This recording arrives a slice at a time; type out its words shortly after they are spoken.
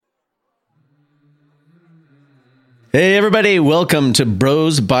Hey everybody, welcome to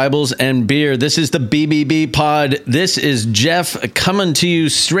Bros, Bibles, and Beer. This is the BBB pod. This is Jeff coming to you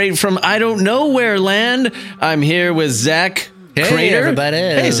straight from I don't know where land. I'm here with Zach Crater. Hey everybody.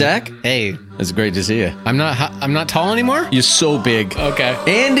 Hey Zach. Hey. It's great to see you. I'm not tall anymore? You're so big. Okay.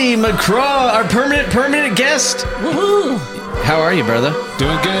 Andy McCraw, our permanent guest. Woohoo! How are you, brother?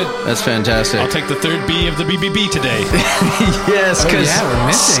 Doing good. That's fantastic. I'll take the third B of the BBB today. Yes, because we're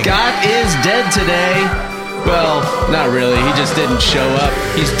missing. Scott is dead today. Well, not really. He just didn't show up.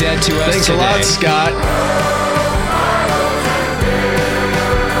 He's dead to us Thanks today. a lot, Scott.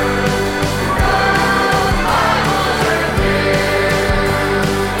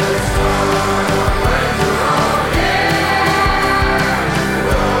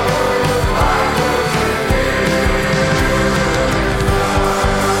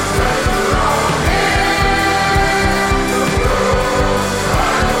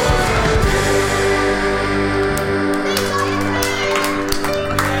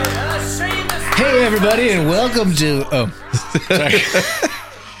 Hey everybody, and welcome to... Oh, sorry.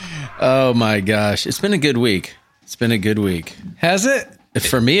 Oh my gosh. It's been a good week. Has it?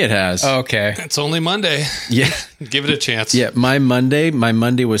 For me, it has. Okay. It's only Monday. Yeah. Give it a chance. Yeah. My Monday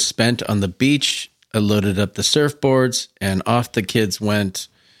was spent on the beach. I loaded up the surfboards and off the kids went.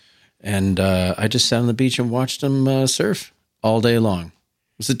 And I just sat on the beach and watched them surf all day long. It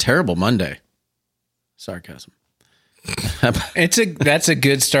was a terrible Monday. Sarcasm. That's a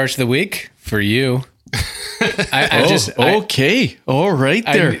good start to the week for you. Okay. All right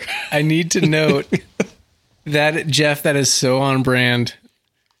there. I need to note that, Jeff, that is so on brand,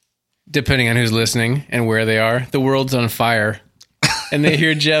 depending on who's listening and where they are. The world's on fire. And they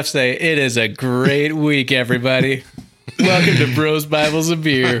hear Jeff say, "It is a great week, everybody. Welcome to Bros, Bibles, and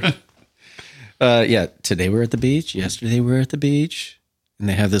Beer." Yeah. Today we're at the beach. Yesterday we were at the beach. And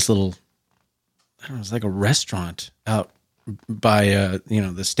they have this little, I don't know, it's like a restaurant out by,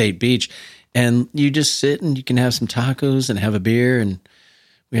 the state beach. And you just sit and you can have some tacos and have a beer. And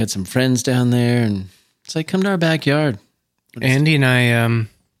we had some friends down there. And it's like, come to our backyard. Andy and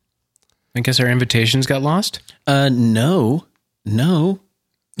I guess our invitations got lost? No. You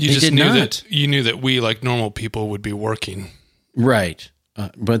They just did knew not. that you knew that we, like normal people, would be working. Right.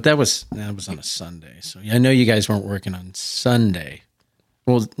 But that was on a Sunday. So I know you guys weren't working on Sunday.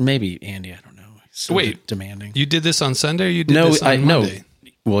 Well, maybe Andy, I don't know. So Wait. demanding. You did this on Sunday or you did this on Monday?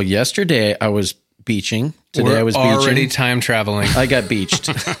 Well, yesterday I was beaching. Today I was beaching. Already time traveling. I got beached.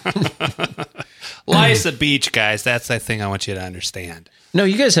 Life's a beach, guys. That's the thing I want you to understand. No,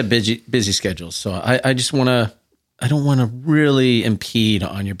 you guys have busy schedules, so I just want to. I don't want to really impede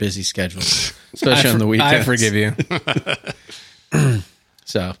on your busy schedules, especially on the weekends. I forgive you.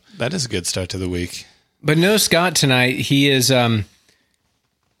 So That is a good start to the week. But no Scott tonight. He is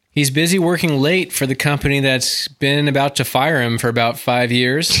he's busy working late for the company that's been about to fire him for about 5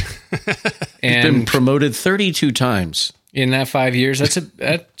 years. been And promoted 32 times. in that 5 years,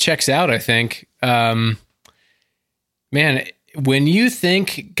 that checks out, I think. Man, when you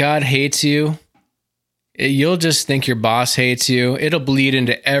think God hates you, you'll just think your boss hates you. It'll bleed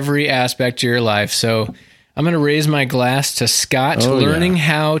into every aspect of your life. So I'm going to raise my glass to Scott, learning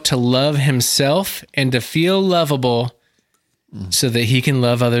how to love himself and to feel lovable so that he can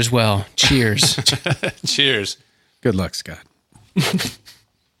love others well. Cheers. Cheers. Good luck, Scott.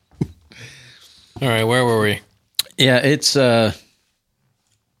 All right, where were we? Yeah, it's the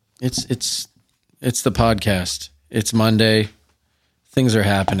podcast. It's Monday. Things are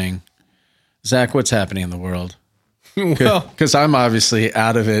happening. Zach, what's happening in the world? Well, Because I'm obviously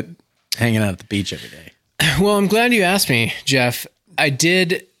out of it, hanging out at the beach every day. well, I'm glad you asked me, Jeff. I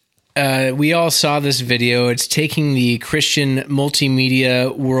did. We all saw this video. It's taking the Christian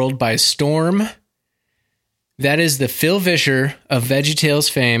multimedia world by storm. That is the Phil Vischer of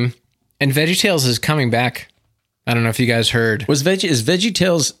VeggieTales fame, and VeggieTales is coming back. I don't know if you guys heard. Is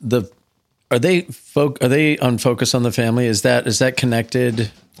VeggieTales are they on Focus on the Family? Is that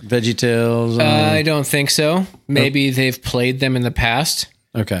connected? VeggieTales? I don't think so. Maybe they've played them in the past.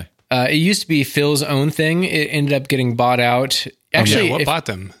 Okay. It used to be Phil's own thing. It ended up getting bought out. Actually, What if- bought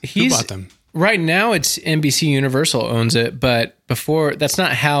them? Who he's- bought them? Right now, it's NBC Universal owns it, but before, that's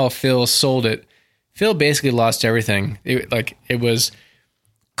not how Phil sold it. Phil basically lost everything. It was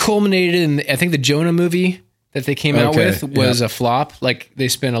culminated in, I think, the Jonah movie that they came out Okay, with was a flop. Like, they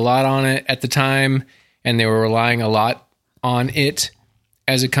spent a lot on it at the time, and they were relying a lot on it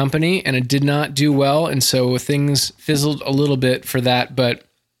as a company, and it did not do well, and so things fizzled a little bit for that, but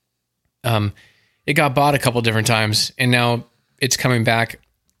it got bought a couple different times, and now it's coming back,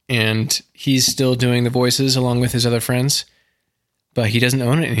 and he's still doing the voices along with his other friends, but he doesn't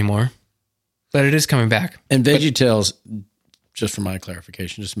own it anymore. But it is coming back. And VeggieTales, just for my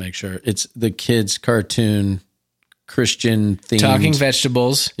clarification, just to make sure, it's the kids' cartoon, Christian themed. Talking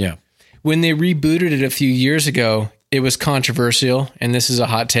Vegetables. Yeah. When they rebooted it a few years ago, it was controversial, and this is a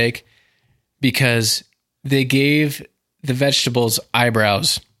hot take, because they gave the vegetables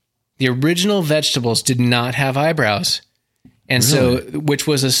eyebrows. The original Vegetables did not have eyebrows. And so, which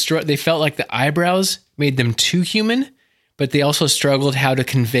was they felt like the eyebrows made them too human, but they also struggled how to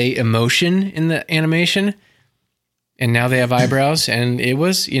convey emotion in the animation. And now they have eyebrows, and it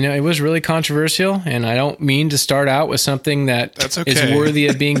was really controversial. And I don't mean to start out with something that's okay. Is worthy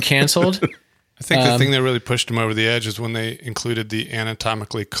of being canceled. I think the thing that really pushed them over the edge is when they included the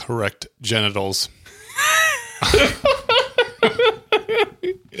anatomically correct genitals.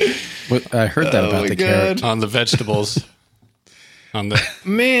 I heard that about the carrot. On the vegetables.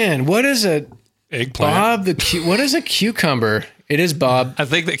 Man, what is a eggplant? Bob what is a cucumber? It is Bob. I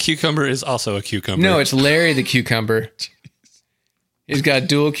think that cucumber is also a cucumber. No, it's Larry the cucumber. He's got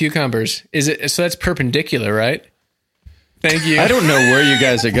dual cucumbers. Is it? So that's perpendicular, right? Thank you. I don't know where you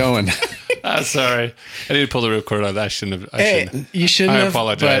guys are going. Sorry, I need to pull the ripcord on that. I shouldn't have. You shouldn't have. I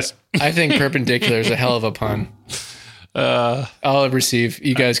apologize. But I think perpendicular is a hell of a pun. I'll receive.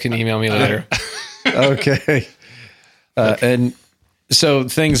 You guys can email me later. Okay. And so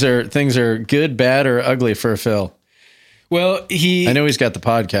things are good, bad, or ugly for Phil. Well, I know he's got the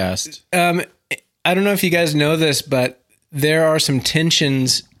podcast. I don't know if you guys know this, but there are some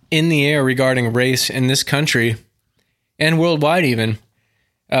tensions in the air regarding race in this country and worldwide even,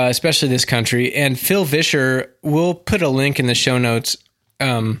 especially this country. And Phil Vischer, we'll put a link in the show notes.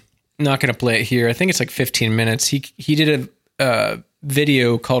 Not going to play it here. I think it's like 15 minutes. He did a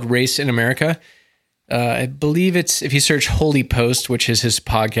video called Race in America. I believe it's, if you search Holy Post, which is his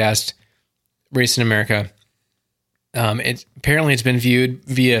podcast, Race in America, apparently it's been viewed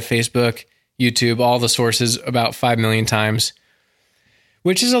via Facebook, YouTube, all the sources about 5 million times,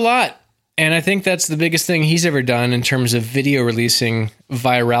 which is a lot. And I think that's the biggest thing he's ever done in terms of video releasing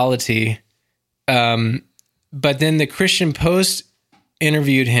virality. But then the Christian Post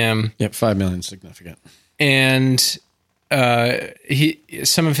interviewed him. Yep, 5 million significant. And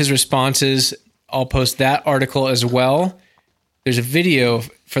some of his responses, I'll post that article as well. There's a video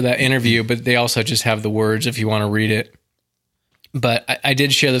for that interview, but they also just have the words if you want to read it. But I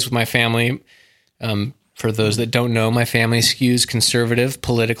did share this with my family. For those that don't know, my family skews conservative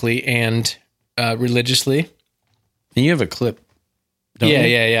politically and religiously. And you have a clip.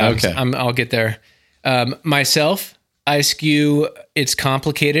 Yeah. Okay. I'll get there. Myself, I skew it's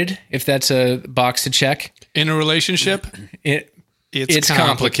complicated, if that's a box to check. In a relationship, it's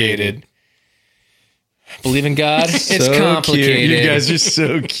complicated. Believe in God, it's so complicated. Cute. You guys are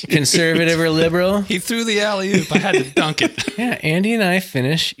so cute. Conservative or liberal? He threw the alley-oop. I had to dunk it. Yeah, Andy and I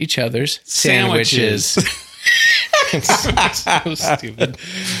finish each other's sandwiches. So stupid.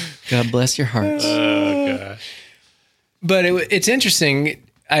 God bless your hearts. Oh, gosh. But it's interesting.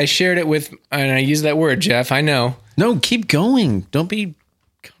 I shared it with, and I use that word, Jeff. I know. No, keep going. Don't be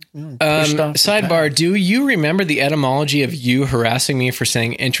pushed off. Sidebar, do you remember the etymology of you harassing me for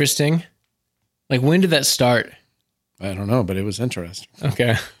saying interesting? Like, when did that start? I don't know, but it was interesting.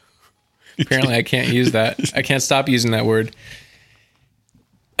 Okay. Apparently, I can't use that. I can't stop using that word.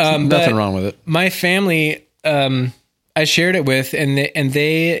 Nothing wrong with it. My family, I shared it with,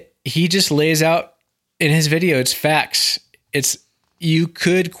 he just lays out in his video, it's facts. You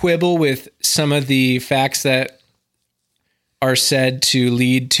could quibble with some of the facts that are said to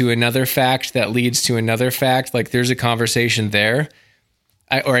lead to another fact that leads to another fact. Like, there's a conversation there.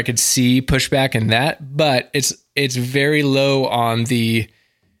 I could see pushback in that, but it's very low on the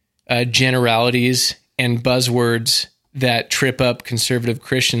generalities and buzzwords that trip up conservative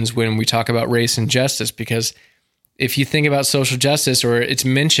Christians when we talk about race and justice. Because if you think about social justice or it's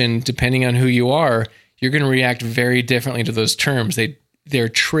mentioned, depending on who you are, you're going to react very differently to those terms. They're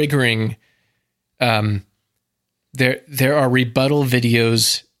triggering. There are rebuttal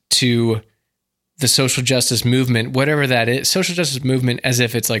videos to the social justice movement, whatever that is, social justice movement, as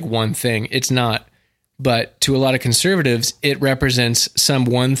if it's like one thing. It's not. But to a lot of conservatives, it represents some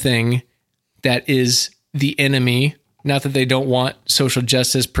one thing that is the enemy. Not that they don't want social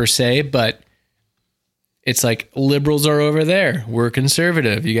justice per se, but it's like liberals are over there. We're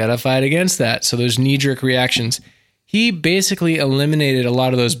conservative. You got to fight against that. So there's knee-jerk reactions. He basically eliminated a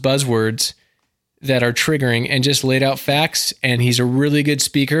lot of those buzzwords that are triggering and just laid out facts. And he's a really good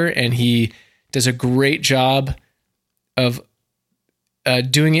speaker, and he does a great job of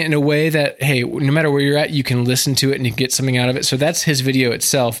doing it in a way that, hey, no matter where you're at, you can listen to it and you can get something out of it. So that's his video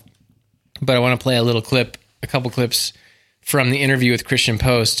itself. But I want to play a couple clips from the interview with Christian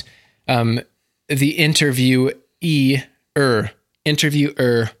Post. the interviewer.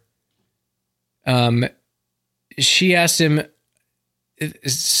 She asked him,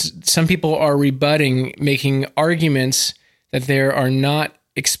 some people are rebutting, making arguments that there are not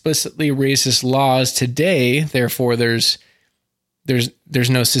explicitly racist laws today. Therefore, there's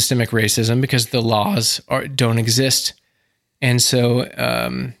no systemic racism because the laws don't exist. And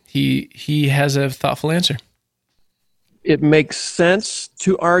so he has a thoughtful answer. It makes sense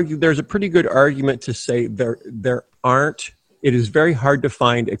to argue. There's a pretty good argument to say there aren't. It is very hard to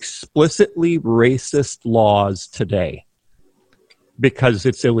find explicitly racist laws today because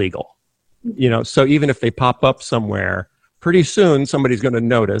it's illegal. So even if they pop up somewhere, pretty soon somebody's going to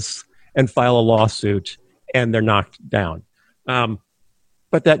notice and file a lawsuit, and they're knocked down.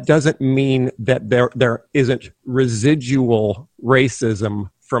 But that doesn't mean that there isn't residual racism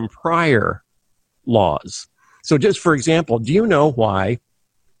from prior laws. So just for example, do you know why,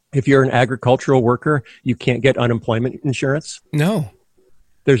 if you're an agricultural worker, you can't get unemployment insurance? No.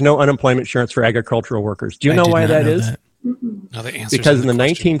 There's no unemployment insurance for agricultural workers. Do you know why that is? No, the answer's Because in the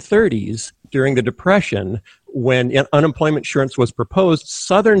question. 1930s, during the Depression, when unemployment insurance was proposed,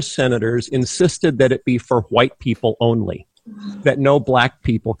 Southern senators insisted that it be for white people only, that no black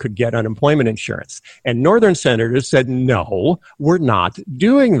people could get unemployment insurance. And Northern senators said, no, we're not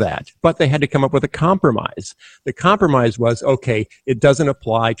doing that. But they had to come up with a compromise. The compromise was, okay, it doesn't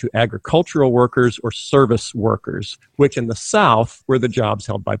apply to agricultural workers or service workers, which in the South were the jobs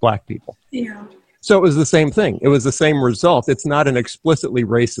held by black people. Yeah. So it was the same thing. It was the same result. It's not an explicitly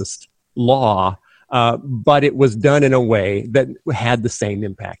racist law, but it was done in a way that had the same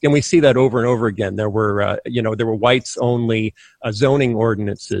impact. And we see that over and over again. There were whites only zoning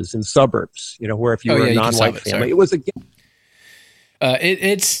ordinances in suburbs, where if you were a non-white family, it was again.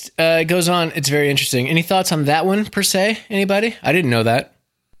 It goes on. It's very interesting. Any thoughts on that one per se? Anybody? I didn't know that.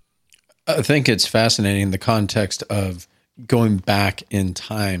 I think it's fascinating in the context of going back in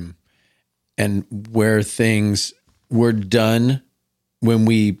time and where things were done. When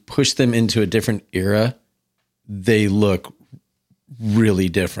we push them into a different era, they look really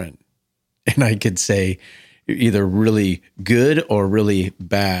different. And I could say either really good or really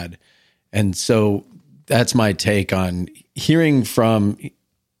bad. And so that's my take on hearing the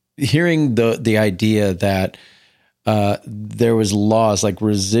idea that there was laws like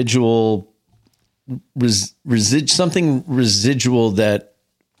something residual that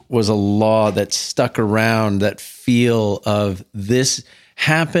was a law that stuck around, that feel of this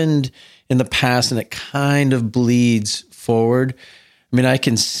happened in the past and it kind of bleeds forward. I mean, I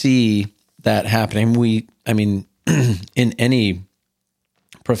can see that happening. In any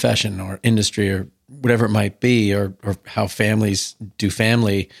profession or industry or whatever it might be, or how families do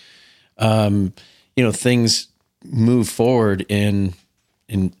family, things move forward in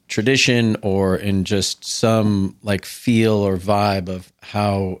tradition or in just some like feel or vibe of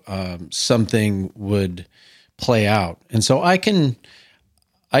how something would play out. And so I can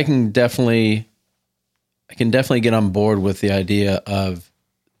definitely get on board with the idea of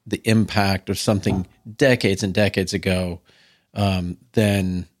the impact of something decades and decades ago,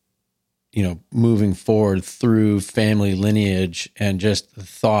 then, moving forward through family lineage and just the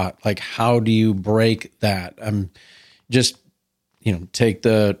thought, like, how do you break that? Take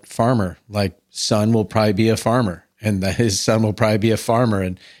the farmer, like son will probably be a farmer and that his son will probably be a farmer.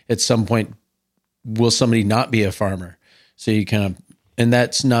 And at some point, will somebody not be a farmer? So you kind of, and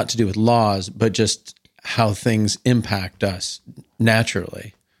that's not to do with laws, but just how things impact us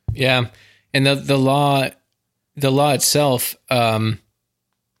naturally. Yeah. And the law itself,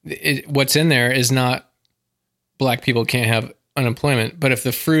 what's in there is not black people can't have unemployment, but if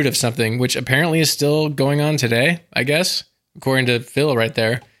the fruit of something, which apparently is still going on today, I guess, according to Phil right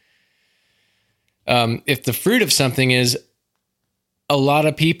there, if the fruit of something is a lot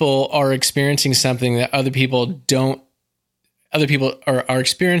of people are experiencing something that other people don't, other people are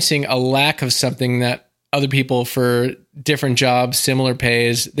experiencing a lack of something that other people for different jobs, similar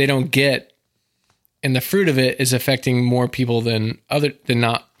pays, they don't get. And the fruit of it is affecting more people than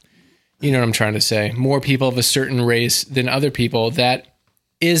not. You know what I'm trying to say? More people of a certain race than other people. That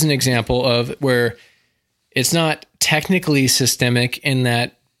is an example of where it's not technically systemic in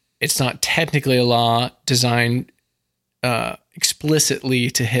that it's not technically a law designed explicitly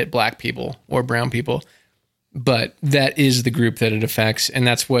to hit black people or brown people, but that is the group that it affects. And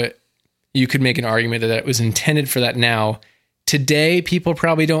that's what you could make an argument that it was intended for that now. Today, people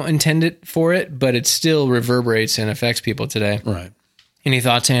probably don't intend it for it, but it still reverberates and affects people today. Right. Any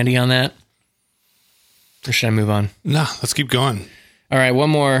thoughts, Andy, on that? Or should I move on? No, let's keep going. All right, one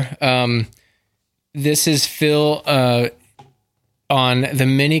more. This is Phil on the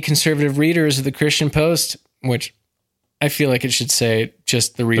many conservative readers of the Christian Post, which I feel like it should say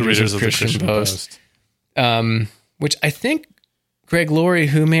just the readers of the Christian Post. Which I think Greg Laurie,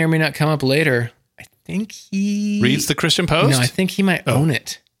 who may or may not come up later, I think he reads the Christian Post. No, I think he might own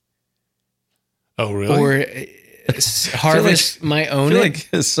it. Oh, really? Or Harvest might own I feel it. like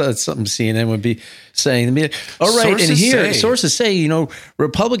it's something CNN would be saying. All right, Sources and here say. sources say,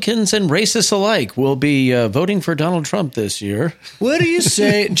 Republicans and racists alike will be voting for Donald Trump this year. What do you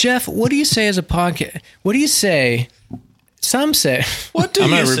say, Jeff? What do you say as a podcast? What do you say? Some say. What do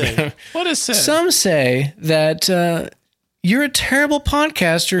you say? What is said? Some say that you're a terrible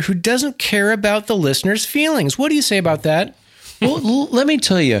podcaster who doesn't care about the listener's feelings. What do you say about that? Well, let me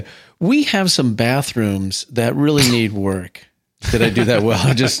tell you, we have some bathrooms that really need work. Did I do that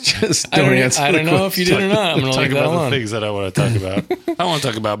well? Just don't answer. I don't know if you did or not. I'm going to talk leave that about the alone. things that I want to talk about. I want to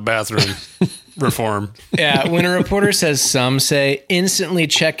talk about bathroom reform. Yeah, when a reporter says some say, instantly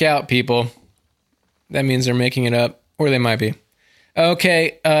check out, people. That means they're making it up, or they might be.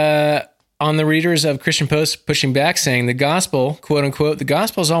 Okay, on the readers of Christian Post pushing back, saying the gospel, quote unquote, the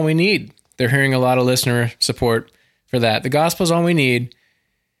gospel is all we need. They're hearing a lot of listener support for that. The gospel is all we need.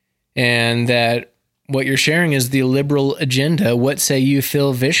 And that what you're sharing is the liberal agenda. What say you,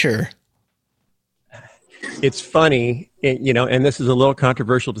 Phil Vischer? It's funny, and this is a little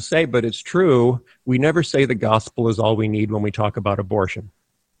controversial to say, but it's true. We never say the gospel is all we need when we talk about abortion.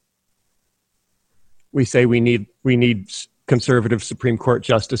 We say we need conservative Supreme Court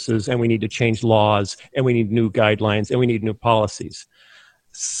justices, and we need to change laws, and we need new guidelines, and we need new policies.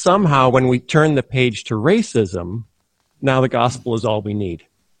 Somehow, when we turn the page to racism, now the gospel is all we need.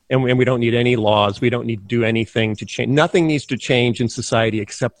 And we don't need any laws. We don't need to do anything to change. Nothing needs to change in society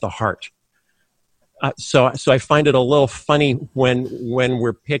except the heart. So I find it a little funny when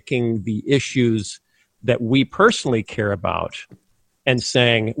we're picking the issues that we personally care about and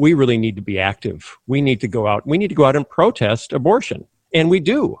saying we really need to be active. We need to go out. We need to go out and protest abortion, and we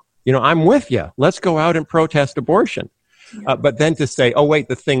do. I'm with you. Let's go out and protest abortion. But then to say, oh wait,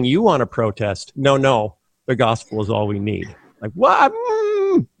 the thing you want to protest? No, the gospel is all we need. Like what?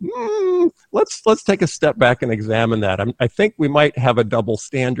 Let's take a step back and examine that. I think we might have a double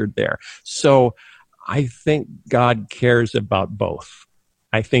standard there. So I think God cares about both.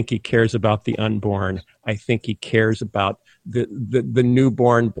 I think he cares about the unborn. I think he cares about the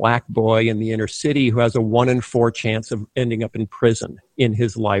newborn black boy in the inner city who has a 1 in 4 chance of ending up in prison in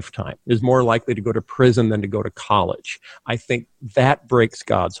his lifetime, is more likely to go to prison than to go to college. I think that breaks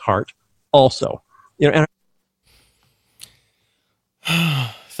God's heart also. And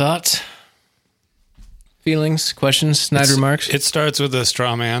Thoughts? Feelings? Questions? Snide remarks? It starts with a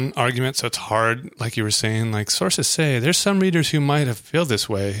straw man argument, so it's hard, like you were saying. Like sources say, there's some readers who might have feel this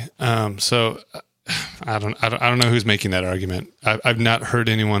way. So I don't know who's making that argument. I've not heard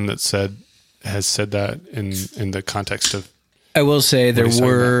anyone that has said that in the context of. I will say there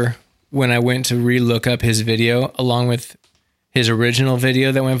were, when I went to re-look up his video, along with his original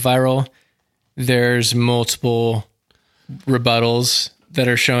video that went viral, there's multiple rebuttals that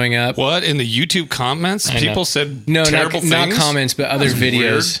are showing up. What, in the YouTube comments? People said terrible things? Not comments, but other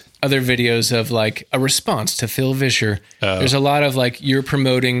videos. Weird. Other videos of like a response to Phil Vischer. There's a lot of like, you're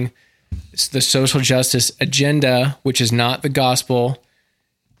promoting the social justice agenda, which is not the gospel.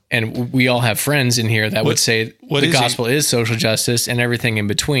 And we all have friends in here that would say the gospel is social justice and everything in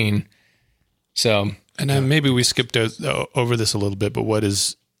between. So, and then maybe we skipped over this a little bit, but what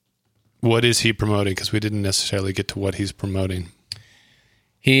is he promoting? Because we didn't necessarily get to what he's promoting.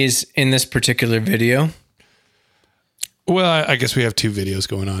 He's in this particular video. Well, I guess we have 2 videos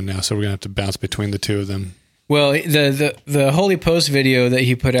going on now, so we're gonna have to bounce between the 2 of them. Well, the Holy Post video that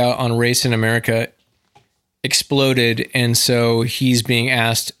he put out on race in America exploded, and so he's being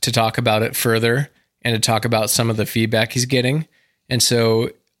asked to talk about it further and to talk about some of the feedback he's getting. And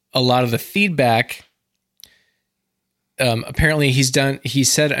so a lot of the feedback, apparently he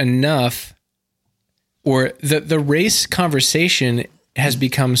said enough, or the race conversation has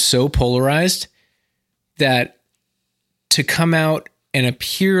become so polarized that to come out and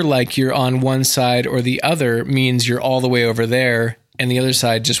appear like you're on one side or the other means you're all the way over there and the other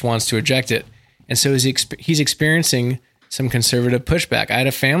side just wants to eject it. And so he's experiencing some conservative pushback. I had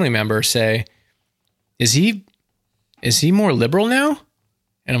a family member say, is he more liberal now?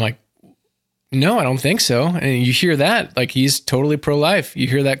 And I'm like, no, I don't think so. And you hear that, like he's totally pro-life. You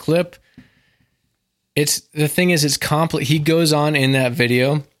hear that clip. It's he goes on in that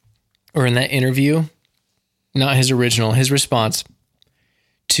video or in that interview, not his original, his response,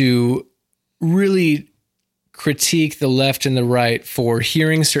 to really critique the left and the right for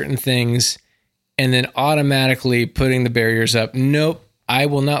hearing certain things and then automatically putting the barriers up. Nope, I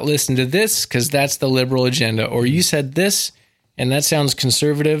will not listen to this because that's the liberal agenda. Or you said this, and that sounds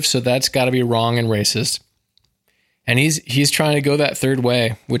conservative, so that's got to be wrong and racist. And he's trying to go that third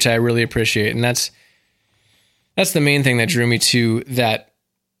way, which I really appreciate. And that's the main thing that drew me to that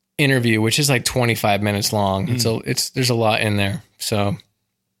interview, which is like 25 minutes long. There's a lot in there. So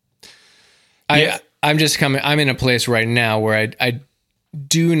I'm in a place right now where I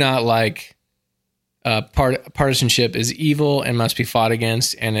do not like partisanship is evil and must be fought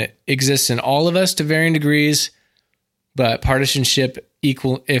against, and it exists in all of us to varying degrees. But partisanship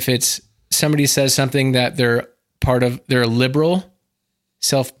if it's somebody says something that they're liberal,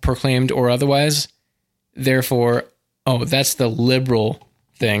 self-proclaimed or otherwise, therefore, that's the liberal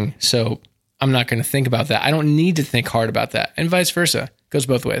thing. So I'm not going to think about that. I don't need to think hard about that, and vice versa. It goes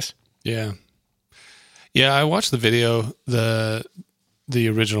both ways. Yeah. Yeah, I watched the video, the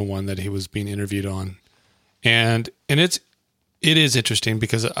original one that he was being interviewed on, and it is interesting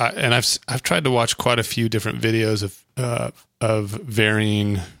because I've tried to watch quite a few different videos of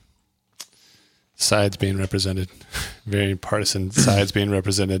varying sides being represented, varying partisan sides being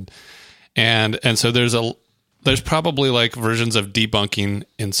represented, and so there's probably like versions of debunking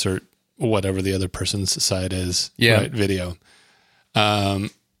insert whatever the other person's side is, right, video.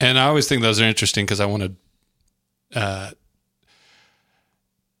 And I always think those are interesting because I want to,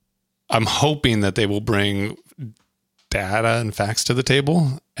 I'm hoping that they will bring data and facts to the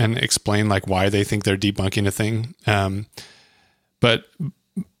table and explain like why they think they're debunking a thing. But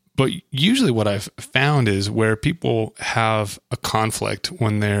usually what I've found is where people have a conflict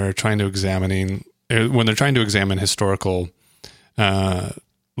when they're trying to examine historical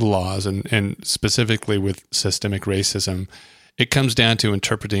laws and specifically with systemic racism, it comes down to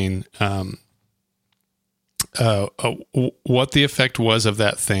interpreting what the effect was of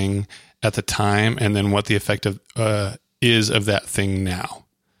that thing at the time, and then what the effect is of that thing now.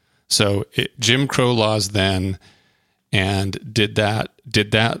 So Jim Crow laws then, and did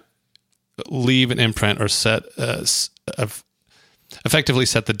that leave an imprint or effectively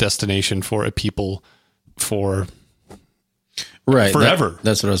set the destination for a people for forever?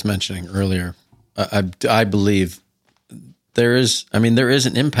 That's what I was mentioning earlier. I believe there is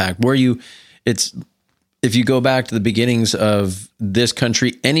an impact where if you go back to the beginnings of this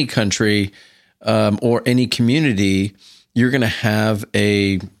country, any country, or any community, you're going to have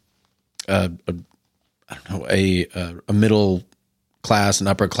a middle class and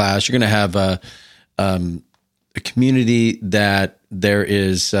upper class. You're going to have a community that there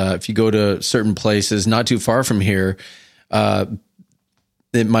is, if you go to certain places not too far from here,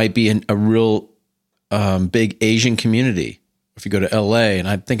 it might be a real big Asian community. If you go to LA, and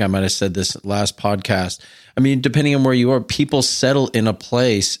I think I might have said this last podcast, I mean, depending on where you are, people settle in a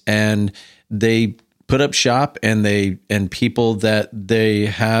place and they put up shop, and people that they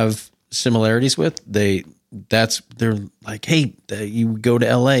have similarities with, they're like, hey, you go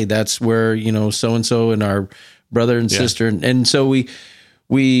to LA, that's where, so-and-so and our brother and sister. And so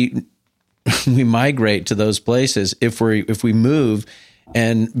we migrate to those places if we move.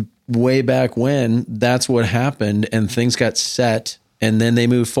 And way back when, that's what happened, and things got set, and then they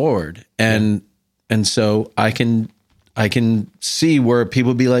move forward. And so I can see where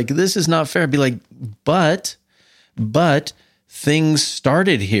people be like, this is not fair. I'd be like, but things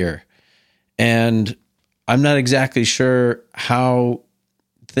started here. And I'm not exactly sure how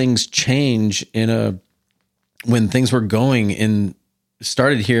things change when things were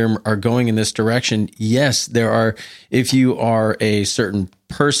started here are going in this direction. Yes, there are, if you are a certain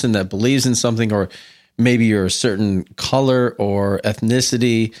person that believes in something, or maybe you're a certain color or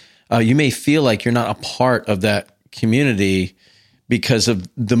ethnicity, you may feel like you're not a part of that community because of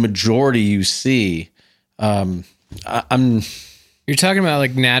the majority you see. You're talking about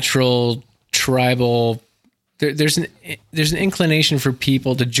like natural tribal. There's an inclination for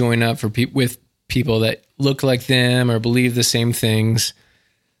people to join up with people that look like them or believe the same things.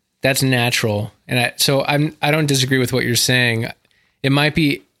 That's natural. And I don't disagree with what you're saying. It might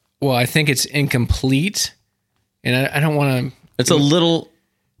be, I think it's incomplete, and I don't want to. It's a little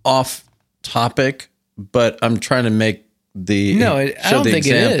off topic, but I'm trying to make I don't think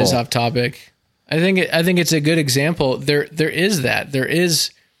it is off topic. I think it's a good example. There is that. There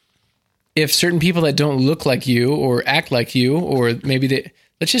is, if certain people that don't look like you or act like you, or maybe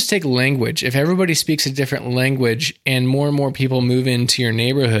let's just take language. If everybody speaks a different language and more people move into your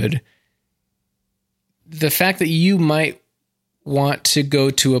neighborhood, the fact that you might want to go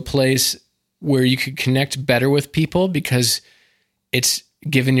to a place where you could connect better with people because it's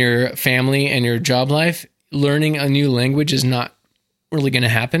given your family and your job life, learning a new language is not really going to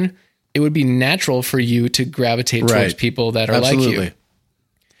happen. it would be natural for you to gravitate towards Right. people that are like Absolutely. you.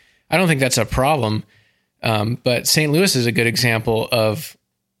 I don't think that's a problem. But St. Louis is a good example of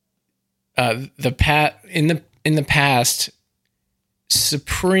in the past,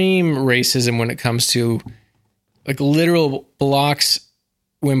 supreme racism when it comes to like literal blocks.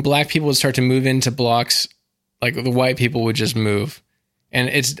 When black people would start to move into blocks, like the white people would just move, and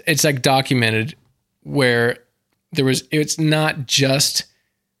it's like documented where it's not just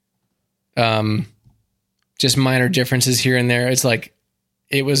minor differences here and there. It's like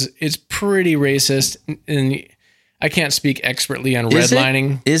it's pretty racist, and I can't speak expertly on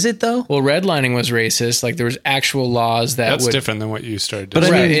redlining. Is it though? Well, redlining was racist. Like there was actual laws That's would. different than what you started. But I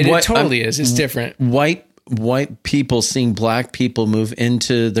Right, mean, it totally is. It's different. White people seeing black people move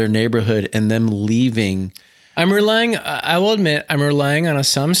into their neighborhood and them leaving. I will admit, I'm relying on a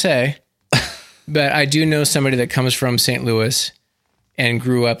some say, but I do know somebody that comes from St. Louis and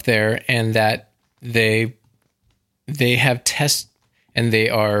grew up there, and that they have tests, and they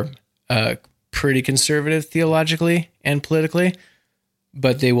are pretty conservative theologically and politically,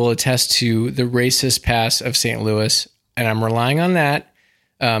 but they will attest to the racist past of St. Louis, and I'm relying on that.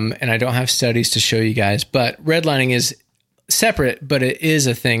 And I don't have studies to show you guys, but redlining is separate, but it is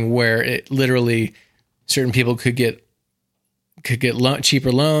a thing where it literally certain people could get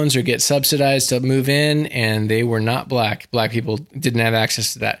cheaper loans or get subsidized to move in, and they were not black. Black people didn't have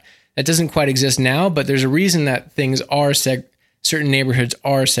access to that. That doesn't quite exist now, but there's a reason that things are certain neighborhoods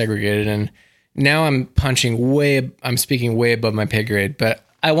are segregated. And now I'm speaking way above my pay grade, but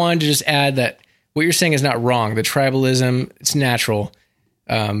I wanted to just add that what you're saying is not wrong. The tribalism, it's natural.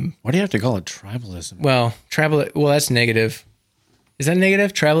 Why do you have to call it tribalism? Well, that's negative. Is that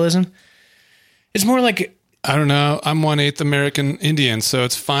negative? Tribalism? It's more like I don't know. I'm 1/8 American Indian, so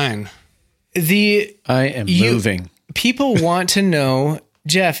it's fine. I am moving. People want to know,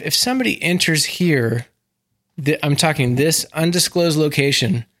 Jeff, if somebody enters here, I'm talking this undisclosed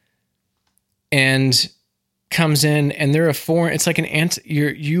location, and comes in and they're a foreign, it's like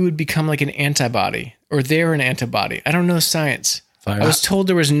you would become like an antibody, or they're an antibody. I don't know science. I was told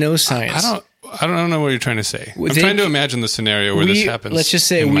there was no science. I don't know what you're trying to say. I'm trying to imagine the scenario where this happens. Let's just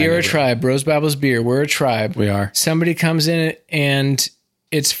say we are a tribe. Bros Bibles Beer. We're a tribe. We are. Somebody comes in and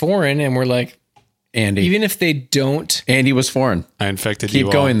it's foreign, and we're like, Andy. even if they don't. Andy was foreign. I infected you Keep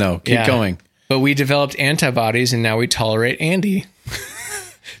all. going, though. Keep going. But we developed antibodies, and now we tolerate Andy.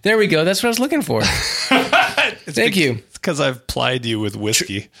 There we go. That's what I was looking for. Thank you. It's because I've plied you with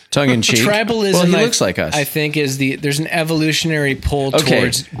whiskey. Tongue in cheek. Tribalism. Well, he looks like us. I think there's an evolutionary pull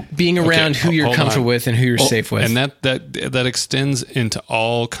towards being around who you're hold comfortable on. with and who you're safe with, And that extends into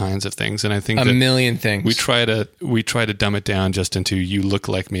all kinds of things. And I think a million things. we try to dumb it down just into you look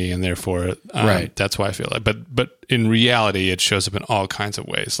like me, and therefore Right. That's why I feel like. But in reality, it shows up in all kinds of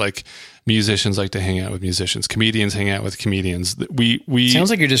ways. Like musicians like to hang out with musicians, comedians hang out with comedians. We Sounds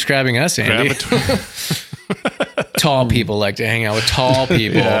like you're describing us, Andy. Tall people like to hang out with tall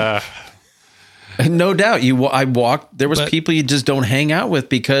people. Yeah. No doubt. I walked. There was people you just don't hang out with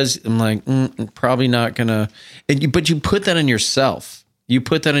because I'm like, probably not gonna. But you put that on yourself. You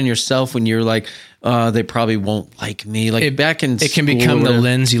put that on yourself when you're like, they probably won't like me. Like back in It can school become or the whatever.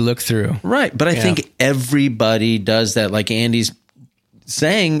 lens you look through. Right. But I think everybody does that. Like Andy's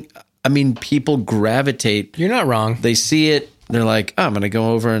saying, I mean, people gravitate. You're not wrong. They see it. They're like, I'm going to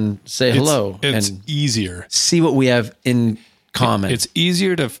go over and say hello It's and easier. see what we have in common. It's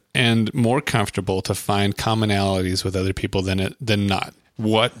easier and more comfortable to find commonalities with other people than not.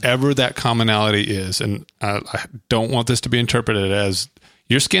 Whatever that commonality is, and I don't want this to be interpreted as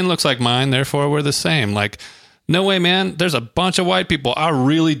your skin looks like mine, therefore we're the same. Like, no way, man. There's a bunch of white people I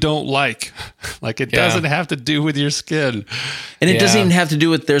really don't like. Like, it doesn't have to do with your skin, and it doesn't even have to do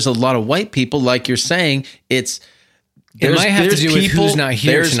with. There's a lot of white people, like you're saying. It might have to do with who's not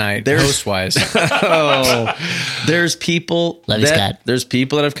here tonight, There's host-wise. there's people Love you, Scott. There's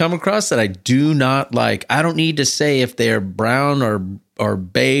people that I've come across that I do not like. I don't need to say if they're brown or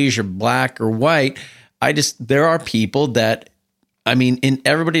beige or black or white. There are people that, I mean, in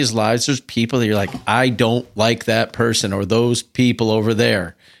everybody's lives, there's people that you're like, I don't like that person or those people over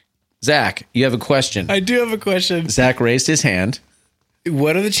there. Zach, you have a question. I do have a question. Zach raised his hand.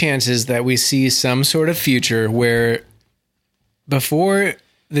 What are the chances that we see some sort of future where before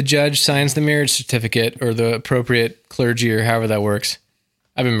the judge signs the marriage certificate or the appropriate clergy or however that works?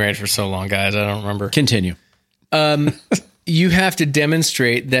 I've been married for so long, guys. I don't remember. Continue. You have to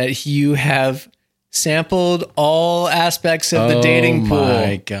demonstrate that you have sampled all aspects of the dating pool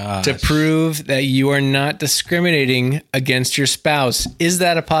my gosh. to prove that you are not discriminating against your spouse. Is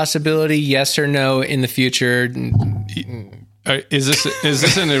that a possibility? Yes or no in the future? Is this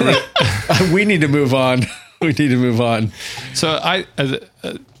We need to move on. We need to move on. So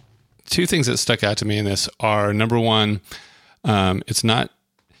two things that stuck out to me in this are, number one, it's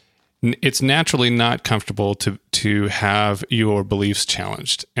naturally not comfortable to have your beliefs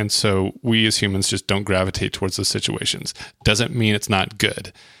challenged. And so we as humans just don't gravitate towards those situations. Doesn't mean it's not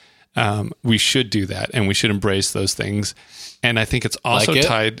good. We should do that, and we should embrace those things. And I think it's also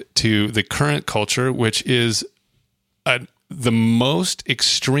tied to the current culture, which is the most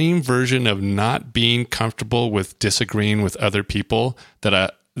extreme version of not being comfortable with disagreeing with other people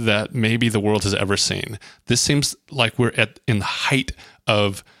that maybe the world has ever seen. This seems like we're in the height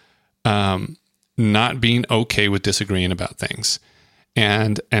of not being okay with disagreeing about things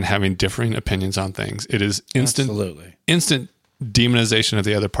and having differing opinions on things. It is instant demonization of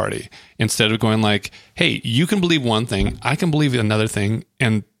the other party, instead of going like, hey, you can believe one thing, I can believe another thing,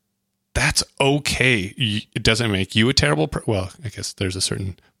 and that's okay. It doesn't make you a terrible well, I guess there's a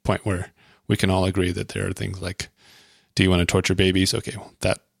certain point where we can all agree that there are things like, do you want to torture babies? Okay, well,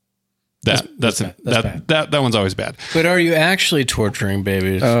 that one's always bad. But are you actually torturing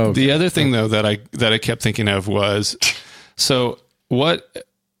babies? Oh, the other thing though that I kept thinking of was, so what,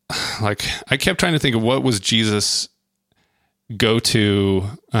 like, I kept trying to think of what was Jesus go to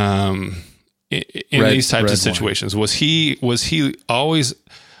in these types of situations. Was he always,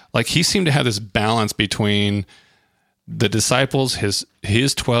 like, he seemed to have this balance between the disciples,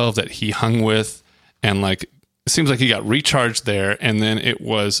 his 12 that he hung with, and like, it seems like he got recharged there, and then it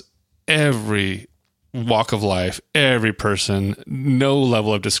was every walk of life, every person, no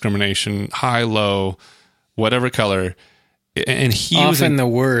level of discrimination, high, low, whatever color. And he often the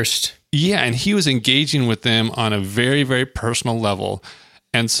worst. Yeah, and he was engaging with them on a very, very personal level.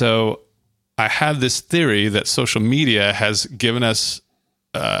 And so I have this theory that social media has given us,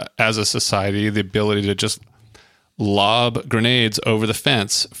 as a society, the ability to just lob grenades over the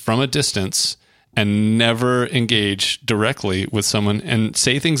fence from a distance and never engage directly with someone and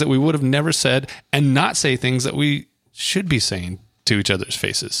say things that we would have never said, and not say things that we should be saying to each other's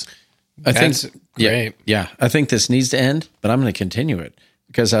faces. That's great. Yeah. I think this needs to end, but I'm going to continue it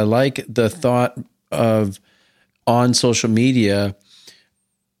because I like the thought of, on social media,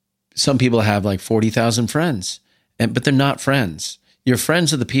 some people have like 40,000 friends, but they're not friends. Your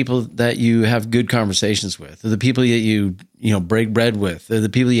friends are the people that you have good conversations with. They're the people that you break bread with. They're the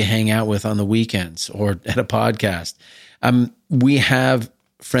people you hang out with on the weekends or at a podcast. We have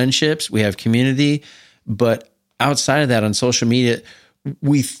friendships, we have community, but outside of that, on social media,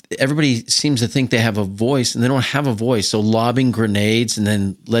 everybody seems to think they have a voice, and they don't have a voice. So lobbing grenades and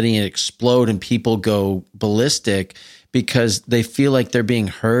then letting it explode, and people go ballistic because they feel like they're being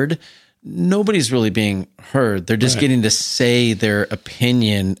heard. Nobody's really being heard. They're just getting to say their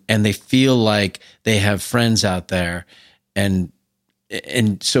opinion, and they feel like they have friends out there. And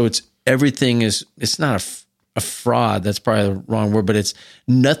so it's not a fraud. That's probably the wrong word, but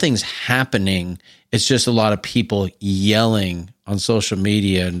nothing's happening. It's just a lot of people yelling on social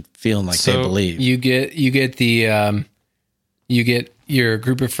media and feeling like they believe. You get your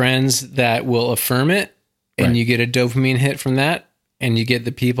group of friends that will affirm it, and you get a dopamine hit from that, and you get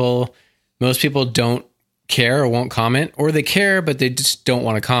the people. Most people don't care or won't comment, or they care, but they just don't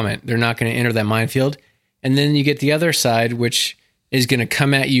want to comment. They're not going to enter that minefield. And then you get the other side, which is going to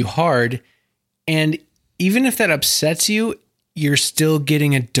come at you hard. And even if that upsets you, you're still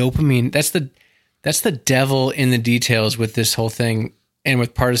getting a dopamine. That's the devil in the details with this whole thing, and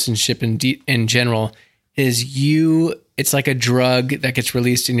with partisanship in general, it's like a drug that gets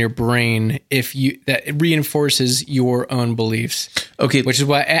released in your brain that it reinforces your own beliefs. Okay. Which is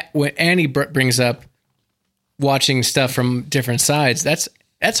why when Annie brings up watching stuff from different sides,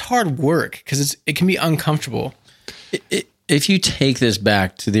 that's hard work because it can be uncomfortable. If you take this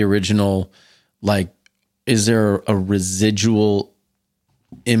back to the original, like, is there a residual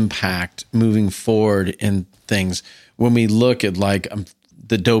impact moving forward in things when we look at like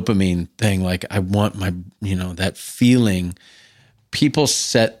the dopamine thing? Like, I want my, that feeling. People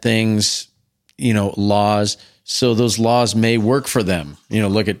set things, laws, so those laws may work for them.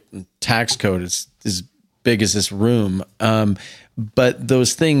 Look at tax code. It's as big as this room. But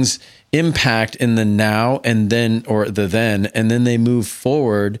those things impact in the now and then, or the then, and then they move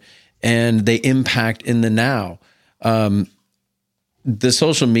forward and they impact in the now. The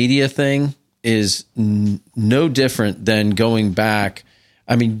social media thing is no different than going back.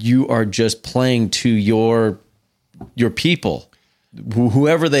 I mean, you are just playing to your people,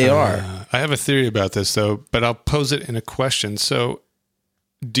 whoever they are. I have a theory about this, though, but I'll pose it in a question. So,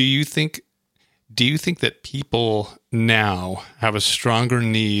 do you think that people now have a stronger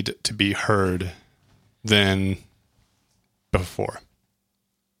need to be heard than before.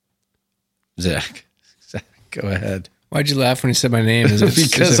 Zach, go ahead. Why'd you laugh when you said my name? Is it,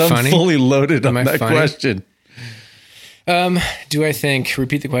 Because is it I'm funny? fully loaded on Am I that funny? question. Do I think?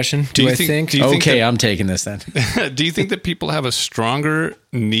 Repeat the question. Do I think? do you think Okay, that- I'm taking this then. Do you think that people have a stronger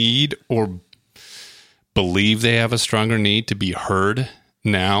need or believe they have a stronger need to be heard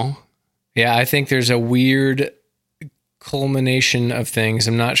now? Yeah, I think there's a weird culmination of things.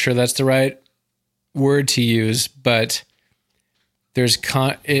 I'm not sure that's the right word to use, but there's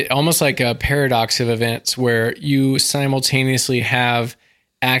almost like a paradox of events where you simultaneously have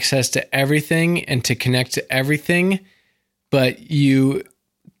access to everything and to connect to everything, but you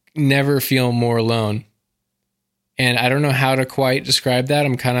never feel more alone. And I don't know how to quite describe that.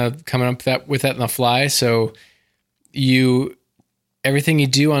 I'm kind of coming up with that on the fly. So everything you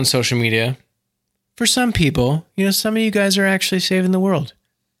do on social media, for some people, some of you guys are actually saving the world.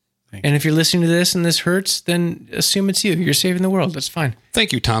 And if you're listening to this and this hurts, then assume it's you. You're saving the world. That's fine.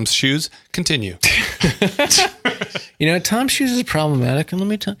 Thank you, Tom's Shoes. Continue. Tom's Shoes is problematic, and let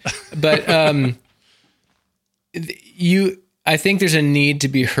me tell. But I think there's a need to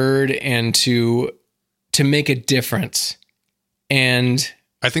be heard and to make a difference. And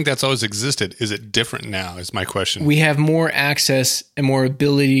I think that's always existed. Is it different now? Is my question. we have more access and more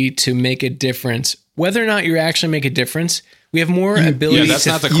ability to make a difference. Whether or not you actually make a difference, we have more ability that's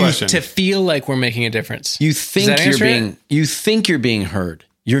not the question. to feel like we're making a difference. You Does think that answer it? you think you're being heard.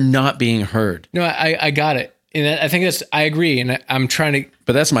 You're not being heard. No, I got it. And I think I agree. And I'm trying to,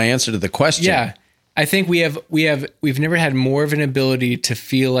 But that's my answer to the question. yeah, I think we've never had more of an ability to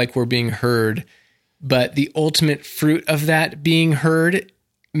feel like we're being heard, but the ultimate fruit of that being heard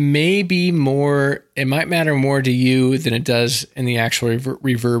may be more, it might matter more to you than it does in the actual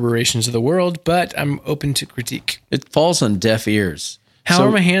reverberations of the world, but I'm open to critique. It falls on deaf ears. How So-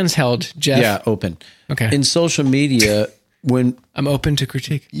 are my hands held, Jeff? Yeah, open. Okay. In social media, when I'm open to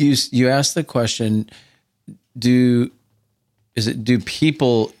critique. you ask the question, do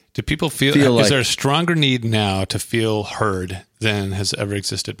people Do people feel feel is like- there a stronger need now to feel heard than has ever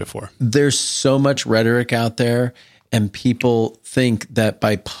existed before? there's so much rhetoric out there and people think that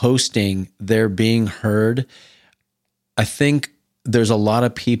by posting they're being heard. I think there's a lot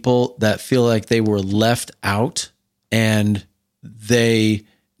of people that feel like they were left out and they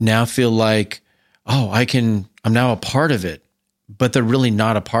now feel like, oh, I'm now a part of it, but they're really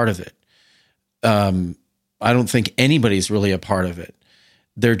not a part of it. I don't think anybody's really a part of it.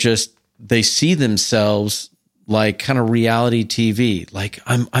 They see themselves like kind of reality TV. Like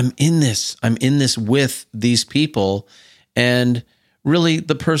I'm in this with these people. And really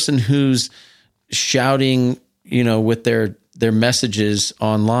the person who's shouting, with their messages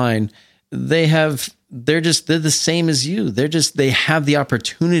online, they're the same as you. They have the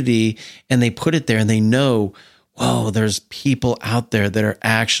opportunity and they put it there and they know, whoa, there's people out there that are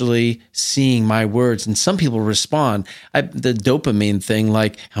actually seeing my words. And some people respond. The dopamine thing,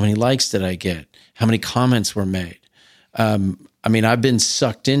 like how many likes did I get? How many comments were made? I've been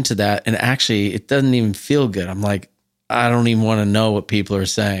sucked into that and actually it doesn't even feel good. I'm like, I don't even want to know what people are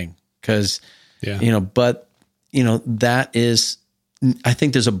saying because, that is, I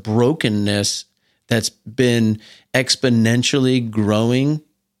think there's a brokenness that's been exponentially growing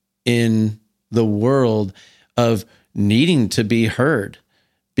in the world of needing to be heard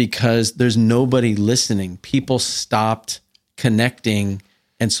because there's nobody listening. People stopped connecting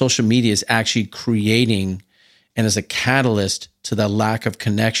and social media is actually creating and as a catalyst to the lack of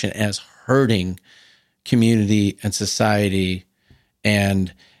connection as hurting community and society.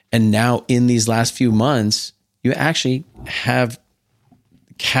 And now in these last few months, you actually have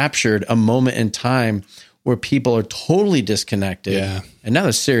captured a moment in time where people are totally disconnected. Yeah. And now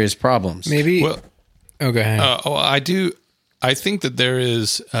there's serious problems. Maybe. Well, Oh, go ahead. I do. I think that there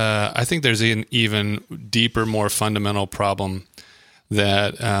is. I think there's an even deeper, more fundamental problem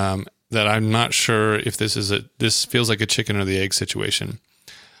that that I'm not sure if this feels like a chicken or the egg situation,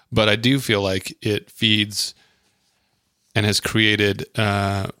 but I do feel like it feeds and has created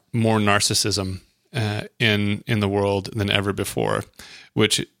more narcissism in the world than ever before,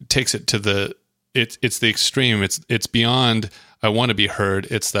 which takes it to it's the extreme. It's beyond I want to be heard.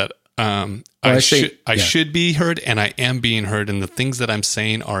 It's that. I should be heard, and I am being heard, and the things that I'm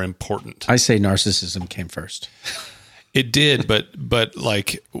saying are important. I say narcissism came first. It did, but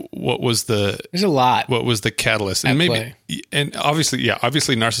like, what was the? There's a lot. What was the catalyst? And at maybe, play. and obviously,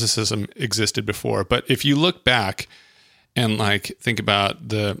 narcissism existed before. But if you look back and like think about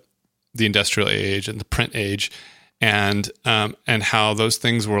the industrial age and the print age, and how those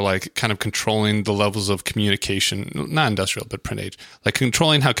things were like kind of controlling the levels of communication, not industrial, but print age, like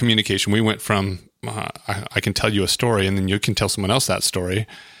controlling how communication, we went from I can tell you a story, and then you can tell someone else that story.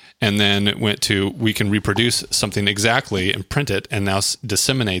 And then it went to, we can reproduce something exactly and print it and now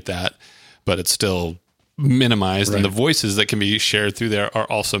disseminate that, but it's still minimized. Right. And the voices that can be shared through there are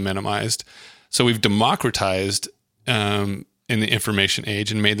also minimized. So we've democratized in the information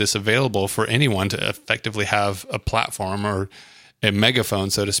age and made this available for anyone to effectively have a platform or a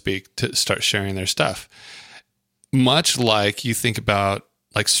megaphone, so to speak, to start sharing their stuff. Much like you think about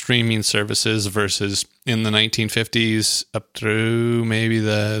like streaming services versus in the 1950s up through maybe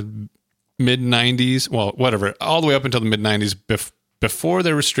the mid 90s, well, whatever, all the way up until the mid 90s, before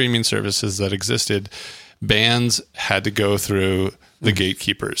there were streaming services that existed, bands had to go through the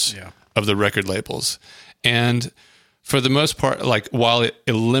gatekeepers of the record labels. And for the most part, like while it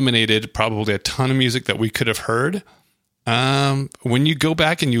eliminated probably a ton of music that we could have heard, when you go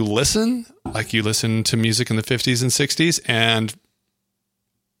back and you listen, like you listen to music in the 50s and 60s, and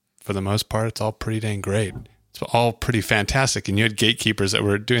for the most part, it's all pretty dang great. It's all pretty fantastic. And you had gatekeepers that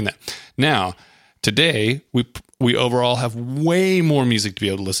were doing that. Now, today, we overall have way more music to be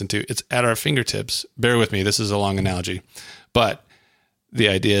able to listen to. It's at our fingertips. Bear with me. This is a long analogy. But the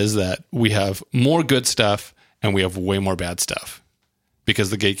idea is that we have more good stuff and we have way more bad stuff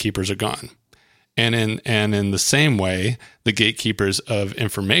because the gatekeepers are gone. And in the same way, the gatekeepers of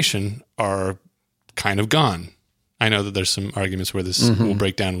information are kind of gone. I know that there's some arguments where this will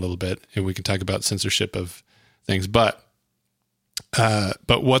break down a little bit, and we can talk about censorship of things. But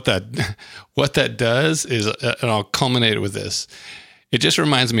what that does is, and I'll culminate it with this. It just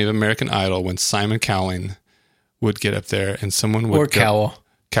reminds me of American Idol when Simon Cowell would get up there and someone would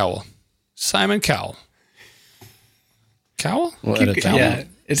Cowell. Simon Cowell. Cowell? Yeah,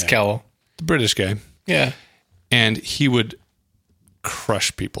 it's Cowell. The British guy. Yeah. And he would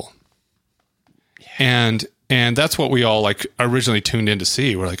crush people. And that's what we all like originally tuned in to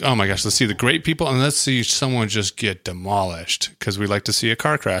see. We're like, oh my gosh, let's see the great people and let's see someone just get demolished because we like to see a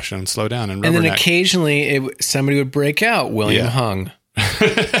car crash and slow down. And then occasionally somebody would break out. William Hung.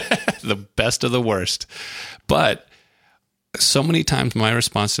 The best of the worst. But so many times my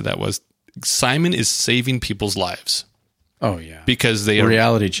response to that was, Simon is saving people's lives. Oh, yeah. Because they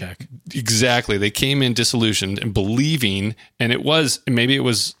reality check. Exactly. They came in disillusioned and believing, and maybe it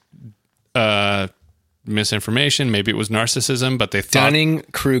was misinformation, maybe it was narcissism, but they thought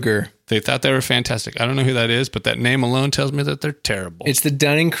Dunning-Kruger. They thought they were fantastic. I don't know who that is, but that name alone tells me that they're terrible. It's the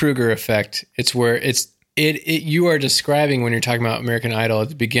Dunning-Kruger effect. It's where you are describing when you're talking about American Idol at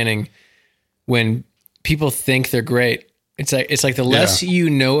the beginning, when people think they're great. It's like the less you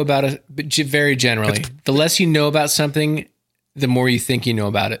know about it, very generally, the less you know about something, the more you think you know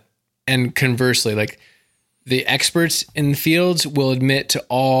about it. And conversely, like the experts in the fields will admit to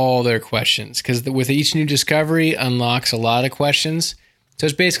all their questions because with each new discovery unlocks a lot of questions. So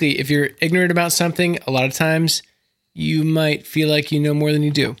it's basically, if you're ignorant about something, a lot of times you might feel like you know more than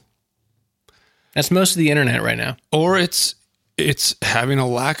you do. That's most of the internet right now. Or it's having a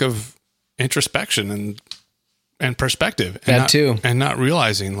lack of introspection and perspective. Too. And not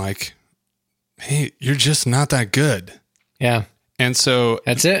realizing like, hey, you're just not that good. Yeah. And so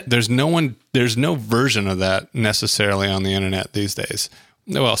that's it. There's no version of that necessarily on the internet these days.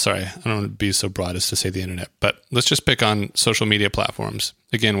 Well, sorry, I don't want to be so broad as to say the internet, but let's just pick on social media platforms,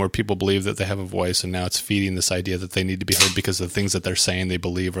 again, where people believe that they have a voice, and now it's feeding this idea that they need to be heard because the things that they're saying they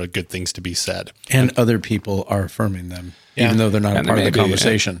believe are good things to be said. And other people are affirming them, even though they're not a part of the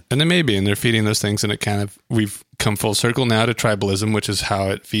conversation. And they may be, and they're feeding those things, and we've come full circle now to tribalism, which is how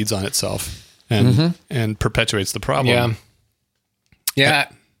it feeds on itself and perpetuates the problem. Yeah.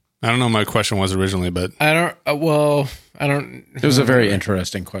 I don't know what my question was originally, but I don't. It was a very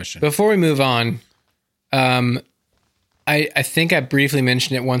interesting question. Before we move on, I think I briefly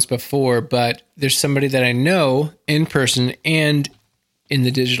mentioned it once before, but there's somebody that I know in person and in the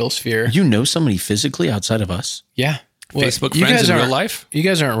digital sphere. You know somebody physically outside of us? Yeah. Well, Facebook friends in real life? You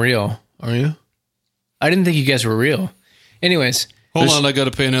guys aren't real, are you? I didn't think you guys were real. Anyways. Hold on, I got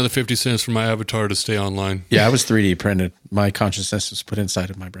to pay another 50 cents for my avatar to stay online. Yeah, I was 3D printed. My consciousness was put inside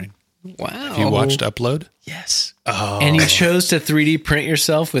of my brain. Wow. Have you watched Upload? Yes. Oh. And you chose to 3D print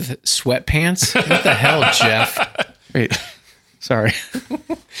yourself with sweatpants? What the hell, Jeff? Wait. Sorry.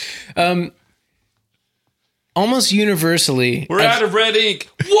 Almost universally. We're out of red ink.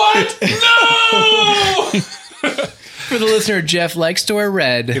 What? No! For the listener, Jeff likes to wear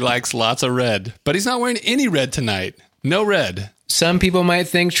red. He likes lots of red, but he's not wearing any red tonight. No red. Some people might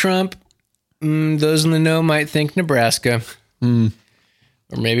think Trump. Those in the know might think Nebraska. Or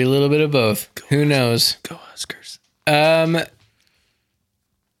maybe a little bit of both. Who knows? Go Huskers.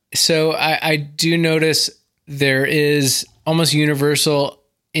 So I do notice there is almost universal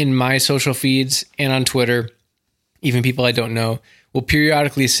in my social feeds and on Twitter, even people I don't know, will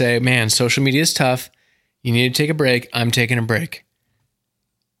periodically say, man, social media is tough. You need to take a break. I'm taking a break.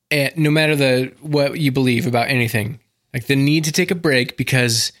 And no matter what you believe about anything, like the need to take a break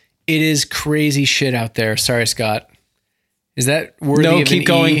because it is crazy shit out there. Sorry, Scott. Is that worthy of keep an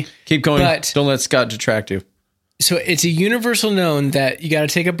going. E? Keep going. But, don't let Scott detract you. So it's a universal known that you got to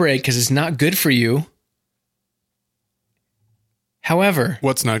take a break because it's not good for you. However,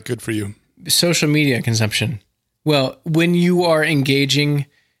 What's not good for you? social media consumption. Well, when you are engaging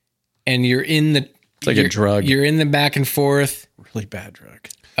and you're in the... It's like a drug. You're in the back and forth. Really bad drug.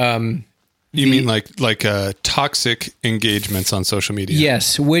 You mean like toxic engagements on social media?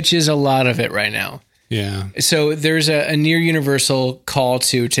 Yes, which is a lot of it right now. Yeah. So there's a near universal call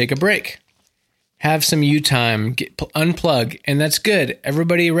to take a break. Have some you time, unplug, and that's good.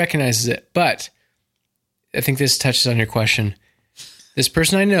 Everybody recognizes it. But I think this touches on your question. This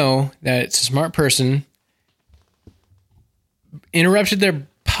person I know, that's a smart person, interrupted their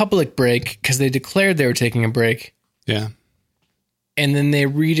public break because they declared they were taking a break. Yeah. And then they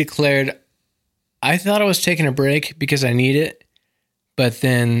redeclared, I thought I was taking a break because I need it. But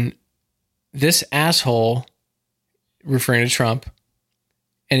then this asshole, referring to Trump,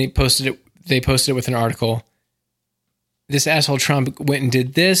 and they posted it with an article. This asshole Trump went and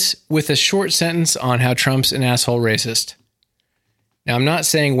did this with a short sentence on how Trump's an asshole racist. Now, I'm not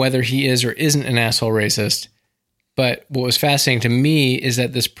saying whether he is or isn't an asshole racist, but what was fascinating to me is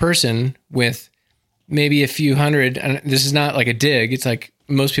that this person with maybe a few hundred, and this is not like a dig, it's like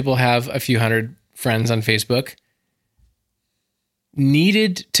most people have a few hundred friends on Facebook,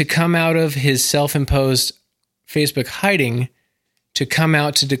 needed to come out of his self-imposed Facebook hiding to come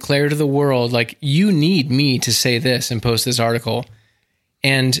out to declare to the world, like, you need me to say this and post this article.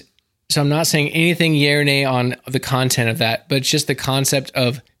 And so I'm not saying anything yay or nay on the content of that, but just the concept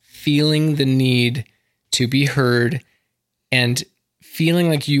of feeling the need to be heard and feeling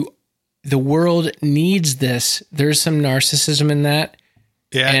like the world needs this. There's some narcissism in that.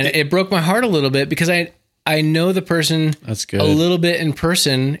 Yeah. And it broke my heart a little bit because I know the person That's good. a little bit in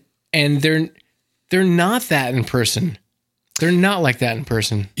person, and they're not that in person. They're not like that in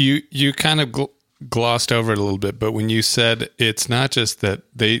person. You kind of glossed over it a little bit, but when you said it's not just that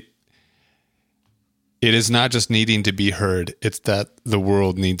it is not just needing to be heard, it's that the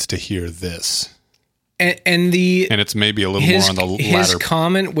world needs to hear this. And it's maybe a little more on the latter. His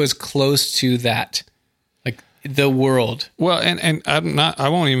comment was close to that, like the world. Well, and I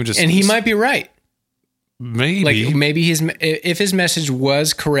won't even just. And he might be right. Maybe. Like maybe if his message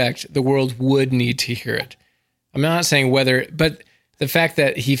was correct, the world would need to hear it. I'm not saying whether, but the fact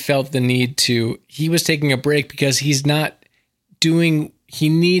that he felt the need to, he was taking a break because he's not doing. He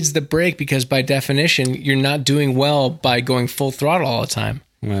needs the break because by definition, you're not doing well by going full throttle all the time.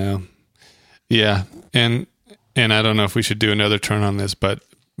 Well, yeah, and I don't know if we should do another turn on this, but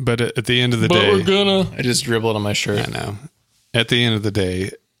at the end of the day, we're gonna. I just dribbled on my shirt. I know. At the end of the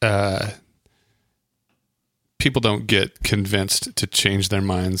day, people don't get convinced to change their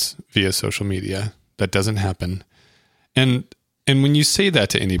minds via social media. That doesn't happen. And when you say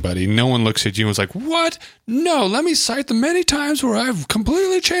that to anybody, no one looks at you and is like, what? No, let me cite the many times where I've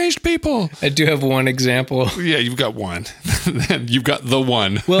completely changed people. I do have one example. Yeah, you've got one. You've got the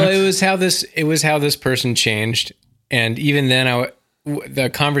one. Well, it was how this person changed. And even then the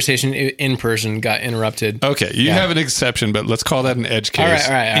conversation in person got interrupted. Okay, you have an exception, but let's call that an edge case.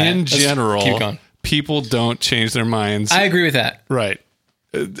 All right. In Let's general, keep going. People don't change their minds. I agree with that. Right.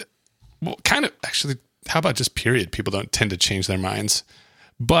 Well, kind of, actually, how about just period? People don't tend to change their minds.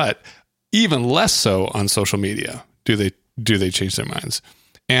 But even less so on social media do they change their minds.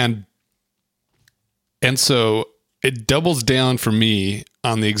 And so it doubles down for me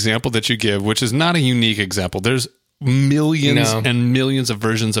on the example that you give, which is not a unique example. There's millions and millions of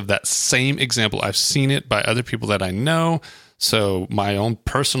versions of that same example. I've seen it by other people that I know. So my own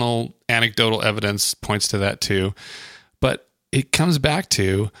personal anecdotal evidence points to that too. But it comes back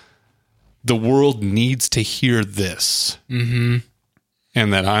to the world needs to hear this. Mm-hmm.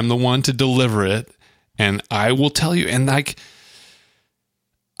 And that I'm the one to deliver it. And I will tell you. And like,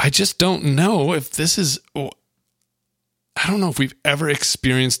 I just don't know if this is, I don't know if we've ever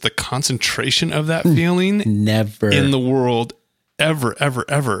experienced the concentration of that feeling. Never. In the world, ever.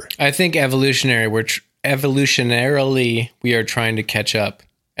 I think evolutionarily, we are trying to catch up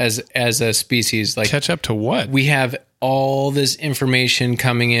as a species. Like, catch up to what? We have all this information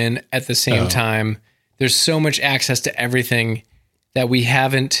coming in at the same time. There's so much access to everything that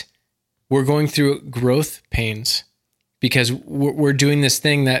we're going through growth pains because we're doing this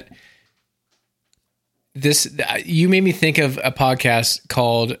thing that you made me think of a podcast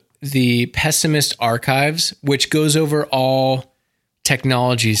called The Pessimist Archives, which goes over all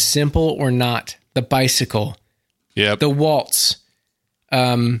technologies, simple or not, the bicycle, the waltz,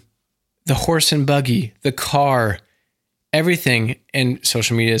 the horse and buggy, the car, everything. And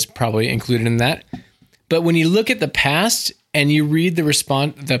social media is probably included in that. But when you look at the past and you read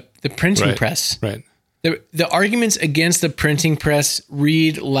the printing press, Right. the arguments against the printing press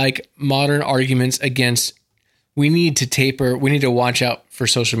read like modern arguments against, we need to watch out for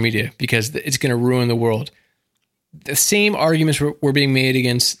social media because it's going to ruin the world. The same arguments were being made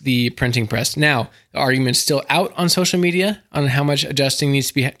against the printing press. Now, the argument's still out on social media on how much adjusting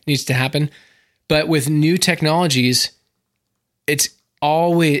needs to happen. But with new technologies, it's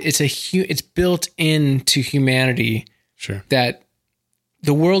built into humanity that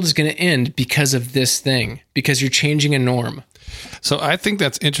the world is going to end because of this thing, because you're changing a norm. So I think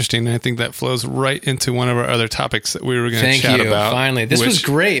that's interesting, and I think that flows right into one of our other topics that we were going to chat about. Finally, this was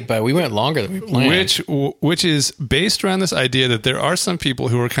great, but we went longer than we planned. Which is based around this idea that there are some people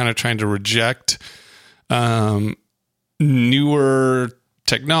who are kind of trying to reject newer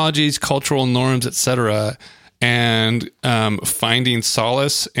technologies, cultural norms, etc., and finding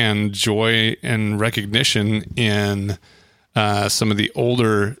solace and joy and recognition in some of the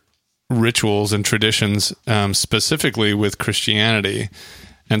older rituals and traditions, specifically with Christianity.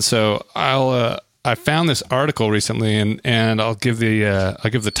 And so I found this article recently, and I'll give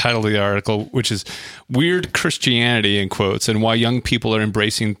the title of the article, which is "Weird Christianity" in quotes, and why young people are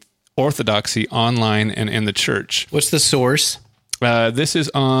embracing orthodoxy online and in the church. What's the source? This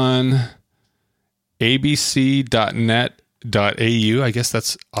is on abc.net.au. I guess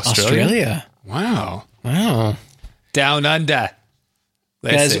that's Australia. Wow. Down under.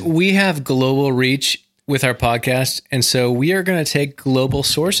 Guys, we have global reach with our podcast, and so we are going to take global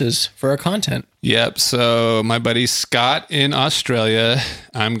sources for our content. Yep. So my buddy Scott in Australia,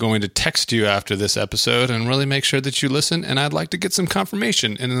 I'm going to text you after this episode and really make sure that you listen, and I'd like to get some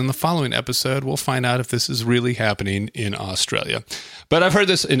confirmation. And in the following episode, we'll find out if this is really happening in Australia. But I've heard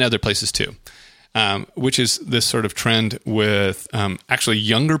this in other places too, which is this sort of trend with actually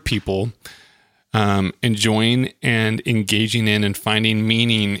younger people enjoying and engaging in and finding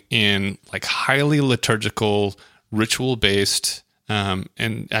meaning in like highly liturgical, ritual-based,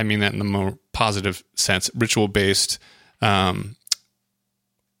 and I mean that in the more positive sense, ritual-based,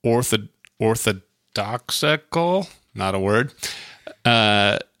 orthodoxical, not a word,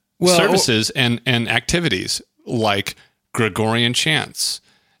 services and activities like Gregorian chants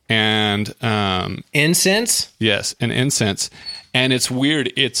and incense. Yes, and incense. And it's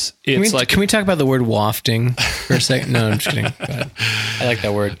weird. It's like. Can we talk about the word wafting for a second? No, I'm just kidding. Go ahead. I like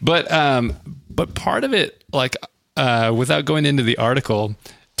that word. But part of it, like, without going into the article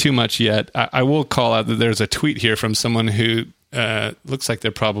too much yet, I will call out that there's a tweet here from someone who looks like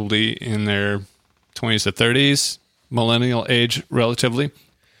they're probably in their 20s to 30s, millennial age, relatively.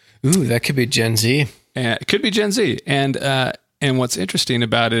 Ooh, that could be Gen Z. It could be Gen Z, and what's interesting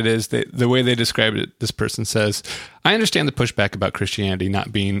about it is that the way they described it, this person says, "I understand the pushback about Christianity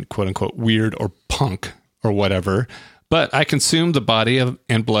not being quote unquote weird or punk or whatever, but I consume the body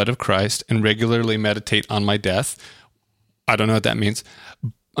and blood of Christ and regularly meditate on my death." I don't know what that means.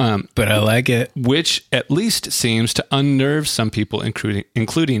 But I like it. Which at least seems to unnerve some people,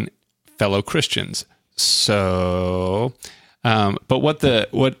 including fellow Christians. So... but what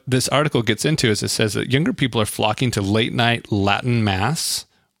this article gets into is it says that younger people are flocking to late night Latin Mass,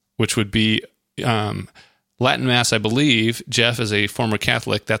 which would be Latin Mass, I believe. Jeff is a former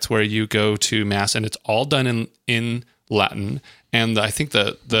Catholic. That's where you go to Mass, and it's all done in Latin. And I think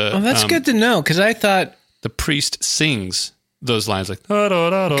that's good to know, because I thought the priest sings those lines like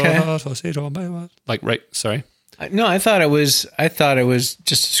like right. Sorry. No, I thought it was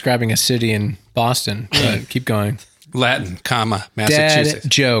just describing a city in Boston. But keep going. Latin, Massachusetts. Dad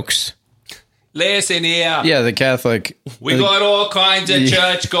jokes. Listen here. Yeah, the Catholic. We got all kinds of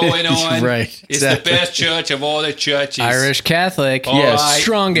church going on. Right. It's the best church of all the churches. Irish Catholic. Yes. Right.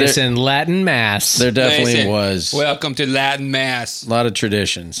 Strongest in Latin Mass. There definitely was. Welcome to Latin Mass. A lot of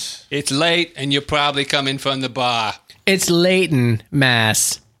traditions. It's late and you're probably coming from the bar. It's Latin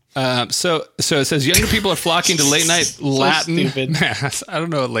Mass. So it says younger people are flocking to late night Latin Mass. I don't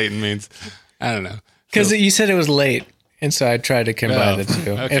know what Latin means. I don't know. Because you said it was late, and so I tried to combine the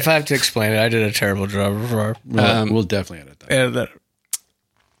two. Okay. If I have to explain it, I did a terrible job before. We'll definitely edit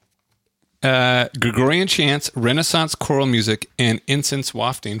that. Gregorian chants, Renaissance choral music, and incense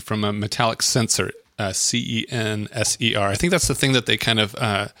wafting from a metallic censer, CENSER. I think that's the thing that they kind of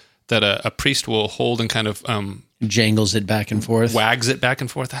that a priest will hold and kind of jangles it back and forth. Wags it back and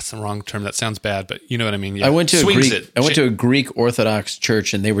forth. That's the wrong term. That sounds bad, but you know what I mean. Yeah. I went to Swings a Greek Orthodox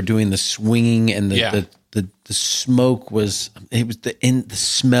church, and they were doing the swinging, and the smoke was the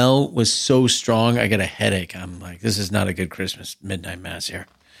smell was so strong. I got a headache. I'm like, this is not a good Christmas midnight mass here.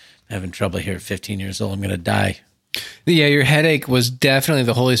 I'm having trouble here at 15 years old. I'm going to die. Yeah, your headache was definitely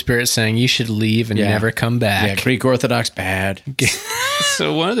the Holy Spirit saying you should leave and never come back. Yeah, Greek Orthodox, bad.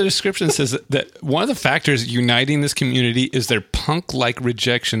 So one of the descriptions says that one of the factors uniting this community is their punk-like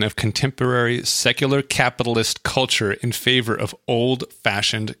rejection of contemporary secular capitalist culture in favor of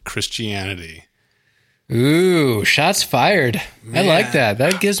old-fashioned Christianity. Ooh, shots fired. Man. I like that.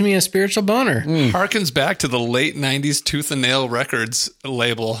 That gives me a spiritual boner. Harkens back to the late 90s Tooth and Nail Records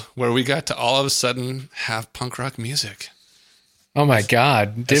label where we got to all of a sudden have punk rock music. Oh my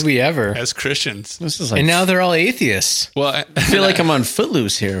God. Did we ever? As Christians. This is like, and now they're all atheists. Well, I feel like I'm on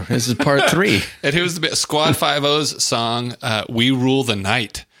Footloose here. This is part 3. And here's the Squad 5-O's song, We Rule the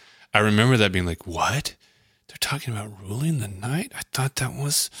Night. I remember that being like, what? They're talking about ruling the night? I thought that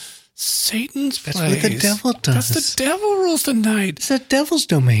was Satan's place. That's what the devil does. That's the devil rules the night. It's the devil's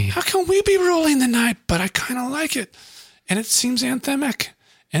domain. How can we be ruling the night? But I kind of like it. And it seems anthemic.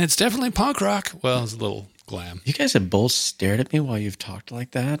 And it's definitely punk rock. Well, it's a little glam. You guys have both stared at me while you've talked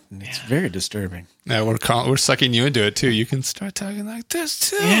like that, and it's very disturbing. Yeah, we're sucking you into it, too. You can start talking like this,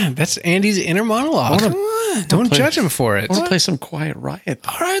 too. Yeah, that's Andy's inner monologue. Come on. Don't judge him for it. I want to play some Quiet Riot.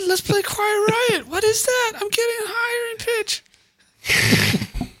 All right, let's play Quiet Riot. What is that? I'm getting higher in pitch.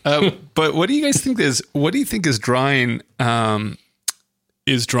 But what do you guys think is drawing people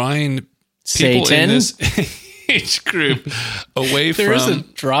Satan? in this age group away from? There's a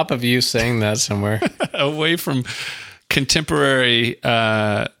drop of you saying that somewhere. Away from contemporary,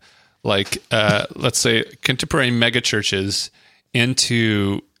 let's say contemporary megachurches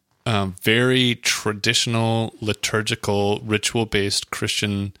into very traditional liturgical ritual-based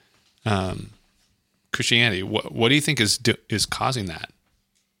Christian Christianity. What do you think is causing that?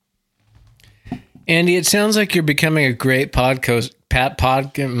 Andy, it sounds like you're becoming a great podcast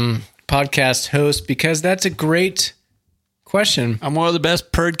host because that's a great question. I'm one of the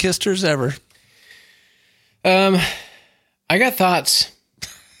best perdkisters ever. I got thoughts,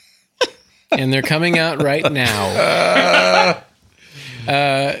 and they're coming out right now.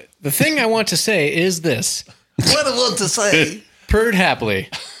 The thing I want to say is this. What I want to say. Purred happily.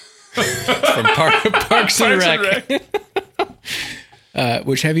 From Parks and Rec.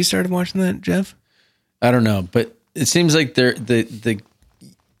 Which, have you started watching that, Jeff? I don't know, but it seems like there's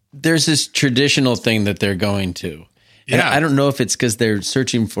this traditional thing that they're going to. And I don't know if it's because they're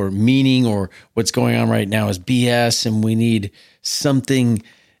searching for meaning or what's going on right now is BS and we need something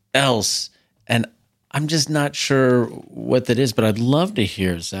else. And I'm just not sure what that is, but I'd love to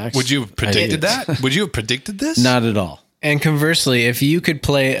hear Zach's. Would you have predicted that? Would you have predicted this? Not at all. And conversely, if you could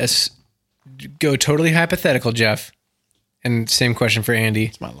go totally hypothetical, Jeff, and same question for Andy.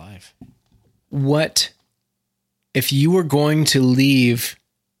 It's my life. What if you were going to leave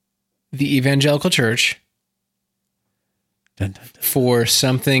the evangelical church for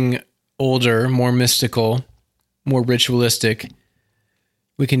something older, more mystical, more ritualistic?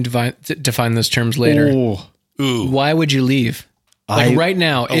 We can define those terms later. Ooh. Why would you leave? Right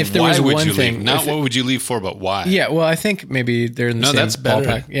now, if there was one thing. Not what would you leave for, but why? Yeah, well, I think maybe they're in the same that's better.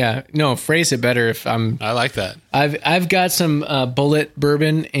 ballpark. Yeah, no, phrase it better if I'm... I like that. I've got some bullet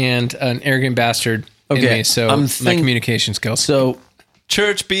bourbon and an arrogant bastard in me, so my communication skills. So...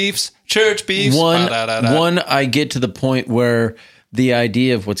 Church beefs. One, I get to the point where the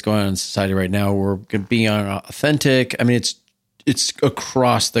idea of what's going on in society right now, we're being authentic. I mean, it's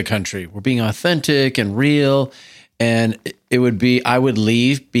across the country. We're being authentic and real. And it would be, I would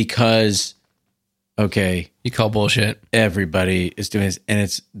leave because, okay. You call bullshit. Everybody is doing this. And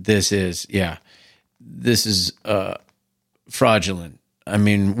this is fraudulent. I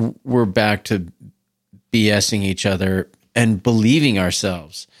mean, we're back to BSing each other and believing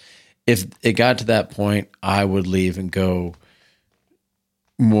ourselves. If it got to that point, I would leave and go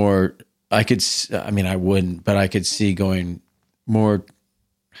more. I wouldn't, but I could see going more.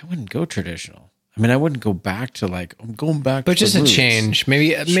 I wouldn't go traditional. I mean, I wouldn't go back to I'm going back. But to just the a roots. change,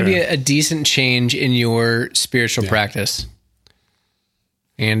 maybe a decent change in your spiritual practice.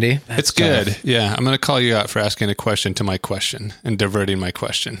 Andy, it's good. Tough. Yeah, I'm going to call you out for asking a question to my question and diverting my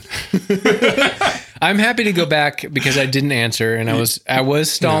question. I'm happy to go back because I didn't answer and I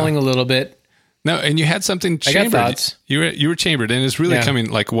was stalling a little bit. No, and you had something chambered. I got thoughts. You were chambered, and it's really coming.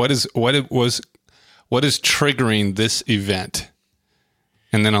 Like, what is triggering this event?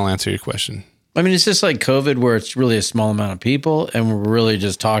 And then I'll answer your question. I mean, it's just like COVID, where it's really a small amount of people, and we're really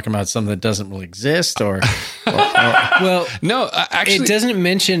just talking about something that doesn't really exist, or Well, No, actually, it doesn't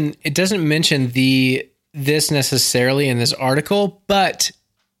mention this necessarily in this article, but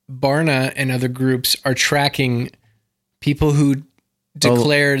Barna and other groups are tracking people who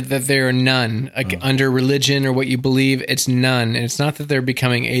declared that they are none, like under religion or what you believe. It's none, and it's not that they're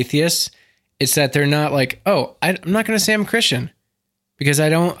becoming atheists. It's that they're not like, oh, I'm not going to say I'm Christian because I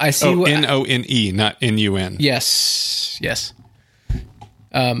don't. I see what None, not Nun. Yes.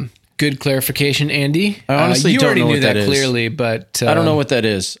 Good clarification, Andy. I honestly you don't already know knew what that that is. clearly, but I don't know what that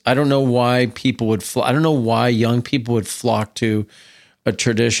is. I don't know why people would. I don't know why young people would flock to a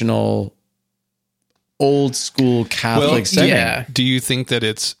traditional, old school Catholic setting. yeah. Do you think that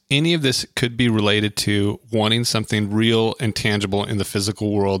it's any of this could be related to wanting something real and tangible in the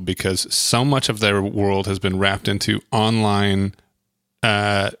physical world, because so much of their world has been wrapped into online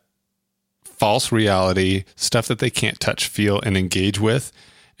false reality, stuff that they can't touch, feel, and engage with,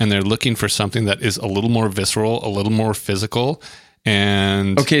 and they're looking for something that is a little more visceral, a little more physical.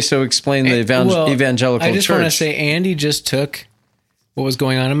 And Okay, so explain the Well, evangelical I just church. want to say Andy just took what was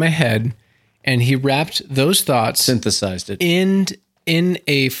going on in my head and he wrapped those thoughts synthesized it. in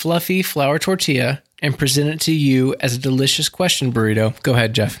a fluffy flour tortilla and presented it to you as a delicious question burrito. Go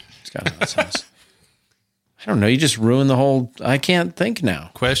ahead, Jeff. It's got hot sauce. I don't know. You just ruined the whole. I can't think now.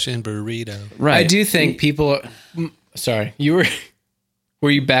 question burrito. Right. I do think people are, sorry,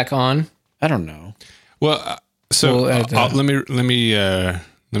 were you back on? I don't know. Well, so We'll edit that let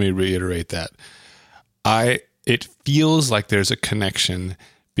me reiterate that. It feels like there's a connection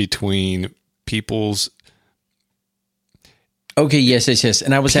between people's Okay. Yes.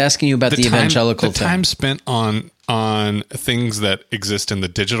 And I was asking you about the evangelical the thing. time spent on things that exist in the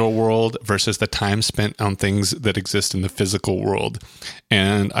digital world versus the time spent on things that exist in the physical world.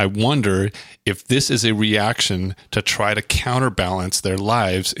 And I wonder if this is a reaction to try to counterbalance their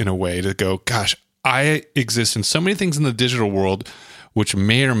lives in a way to go, gosh, I exist in so many things in the digital world which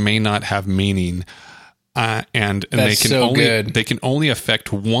may or may not have meaning. And they That's can so only good. they can only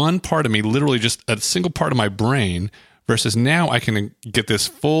affect one part of me, literally just a single part of my brain, versus now I can get this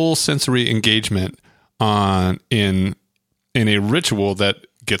full sensory engagement in a ritual that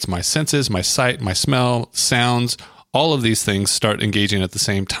gets my senses, my sight, my smell, sounds, all of these things start engaging at the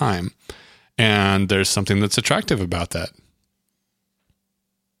same time. And there's something that's attractive about that.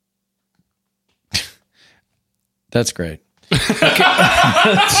 That's great.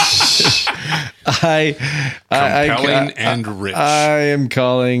 Compelling and rich. I am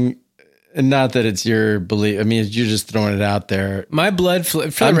calling. Not that it's your belief. I mean, you're just throwing it out there. My blood, for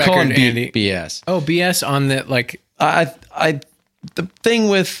the I'm record, calling Andy. BS. Oh, BS on that, like, The thing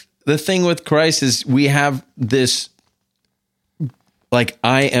with Christ is we have this, like,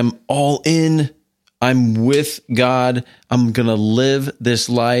 I am all in. I'm with God. I'm going to live this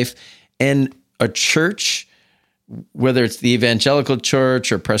life. And a church, whether it's the evangelical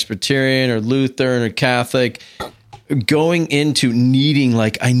church or Presbyterian or Lutheran or Catholic, going into needing,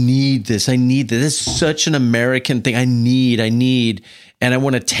 like, I need this. This is such an American thing. I need, and I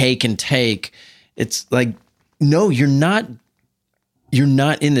want to take and take. It's like, no, you're not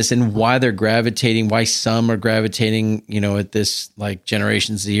in this. And why they're gravitating, why some are gravitating, at this, like,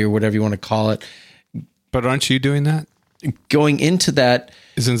 Generation Z or whatever you want to call it, But aren't you doing that? going into that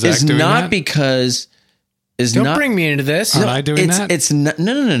Isn't Zach is doing not that? because is don't not bring me into this. Aren't I doing it's, that? It's not,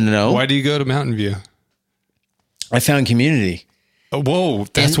 no. Why do you go to Mountain View? I found community. Whoa,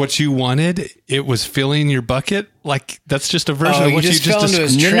 that's what you wanted? It was filling your bucket? Like, that's just a version Oh, of you what just you fell just into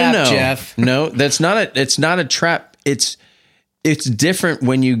his described. trap, Jeff. No, it's not a trap. It's different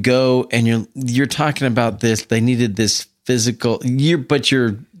when you go and you're talking about this. They needed this physical. But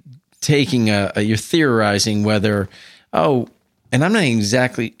you're taking you're theorizing whether and I'm not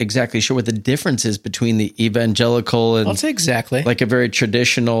exactly sure what the difference is between the evangelical and I'll say exactly. like a very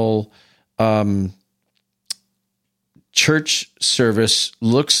traditional church service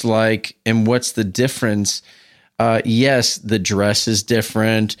looks like, and what's the difference. Yes, the dress is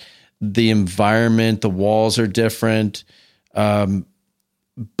different, the environment, the walls are different,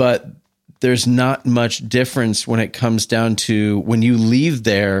 but there's not much difference when it comes down to when you leave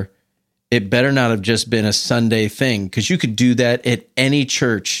there. It better not have just been a Sunday thing, because you could do that at any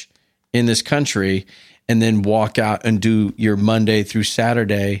church in this country and then walk out and do your Monday through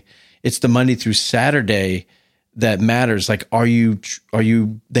Saturday. It's the Monday through Saturday that matters. Like, are you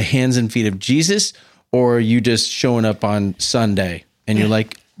the hands and feet of Jesus, or are you just showing up on Sunday and you're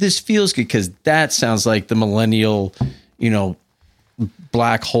like, this feels good? Because that sounds like the millennial,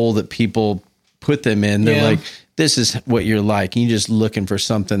 black hole that people put them in. They're Yeah. like, this is what you're like. And you're just looking for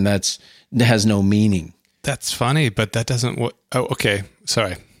something that has no meaning. That's funny, but that doesn't. Oh, okay.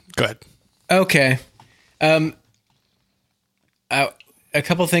 Sorry. Go ahead. Okay. A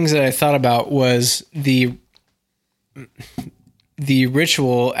couple things that I thought about was the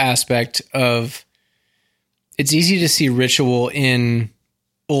ritual aspect of. It's easy to see ritual in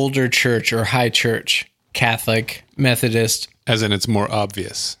older church or high church, Catholic, Methodist. As in, it's more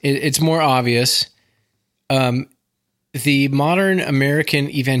obvious. It's more obvious. The modern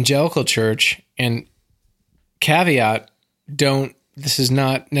American evangelical church, and caveat, this is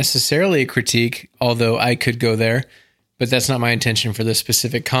not necessarily a critique, although I could go there, but that's not my intention for this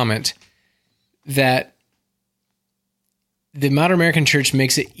specific comment, that the modern American church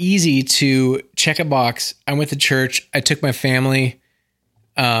makes it easy to check a box. I went to church. I took my family.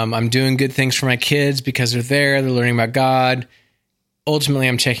 I'm doing good things for my kids because they're there. They're learning about God. Ultimately,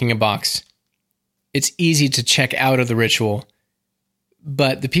 I'm checking a box. It's easy to check out of the ritual.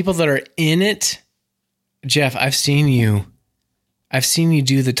 But the people that are in it, Jeff, I've seen you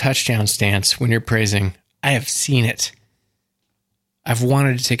do the touchdown stance when you're praising. I have seen it. I've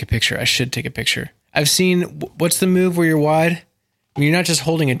wanted to take a picture. I should take a picture. I've seen, what's the move where you're wide? When you're not just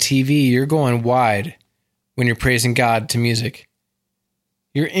holding a TV, you're going wide when you're praising God to music.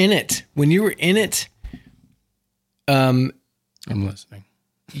 You're in it. When you were in it, I'm listening.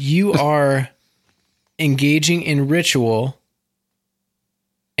 you are engaging in ritual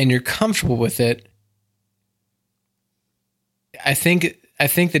and you're comfortable with it. I think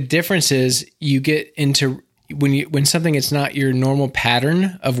the difference is you get into when something it's not your normal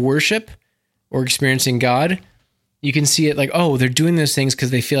pattern of worship or experiencing God, you can see it like, oh, they're doing those things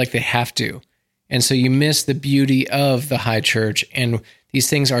because they feel like they have to. And so you miss the beauty of the high church, and these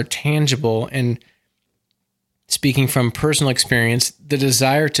things are tangible. And speaking from personal experience, the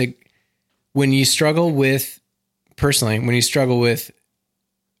desire to, when you struggle with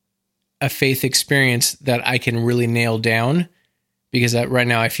a faith experience that I can really nail down, because right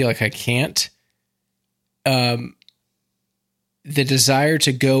now I feel like I can't, the desire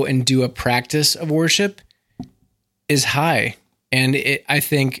to go and do a practice of worship is high. And I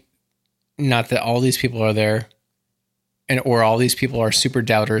think, not that all these people are there or all these people are super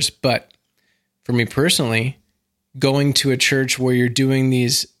doubters, but for me personally, going to a church where you're doing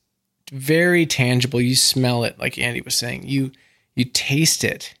these very tangible, you smell it, like Andy was saying, you taste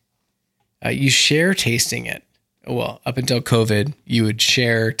it, you share tasting it. Well, up until COVID, you would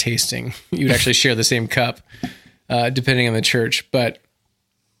share tasting. You would actually share the same cup, depending on the church. But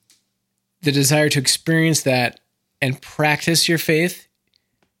the desire to experience that and practice your faith,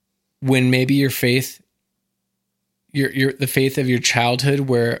 when maybe your faith, the faith of your childhood,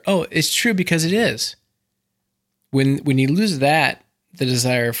 where, oh, it's true because it is. When you lose that, the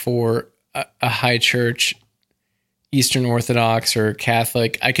desire for a high church, Eastern Orthodox or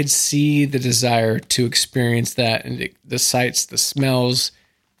Catholic, I could see the desire to experience that, and the sights, the smells,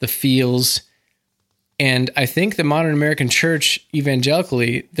 the feels. And I think the modern American church,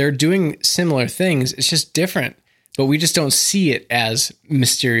 evangelically, they're doing similar things. It's just different, but we just don't see it as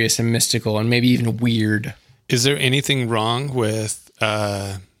mysterious and mystical and maybe even weird. Is there anything wrong with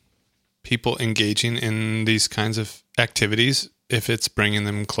people engaging in these kinds of activities if it's bringing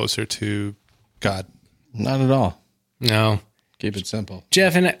them closer to God? Not at all. No. Keep it simple.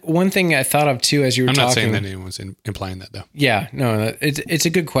 Jeff, and one thing I thought of too as you were talking. I'm not saying that anyone's implying that, though. Yeah, no, it's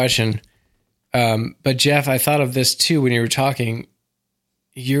a good question. But Jeff, I thought of this too when you were talking.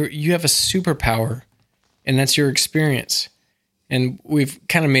 You have a superpower, and that's your experience. And we've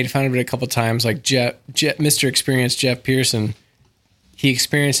kind of made fun of it a couple of times, like Mr. Experience, Jeff Pearson. He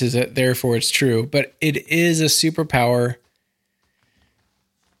experiences it, therefore it's true. But it is a superpower.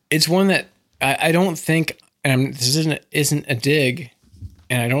 It's one that I don't think. And this isn't a dig,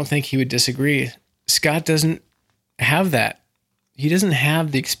 and I don't think he would disagree. Scott doesn't have that. He doesn't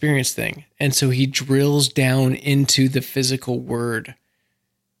have the experience thing. And so he drills down into the physical word,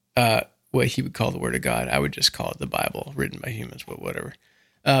 what he would call the word of God. I would just call it the Bible, written by humans, but whatever.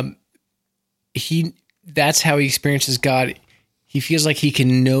 That's how he experiences God. He feels like he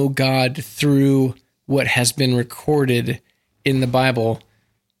can know God through what has been recorded in the Bible.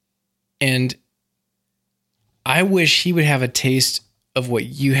 And I wish he would have a taste of what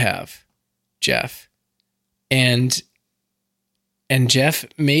you have, Jeff. And Jeff,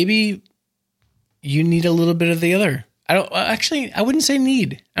 maybe you need a little bit of the other. I wouldn't say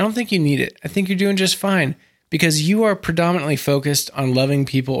need. I don't think you need it. I think you're doing just fine because you are predominantly focused on loving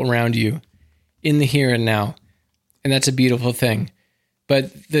people around you in the here and now. And that's a beautiful thing.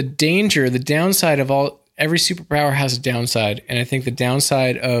 But the downside of all, every superpower has a downside. And I think the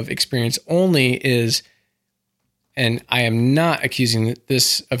downside of experience only is, and I am not accusing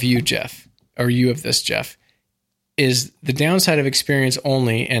this of you, Jeff, or you of this, Jeff, is the downside of experience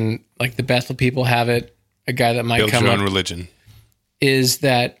only, and like the Bethel people have it, a guy that might Build come your up, own religion. is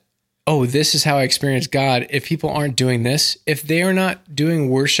that, oh, this is how I experience God. If people aren't doing this, if they are not doing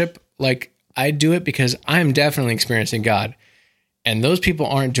worship like I do it, because I'm definitely experiencing God, and those people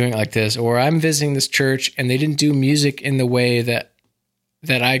aren't doing it like this, or I'm visiting this church and they didn't do music in the way that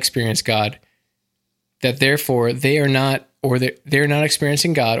I experience God, that therefore they are not, or they're not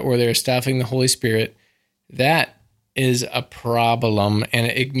experiencing God, or they're stifling the Holy Spirit, that is a problem, and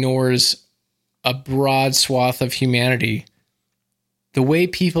it ignores a broad swath of humanity. The way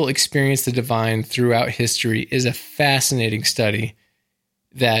people experience the divine throughout history is a fascinating study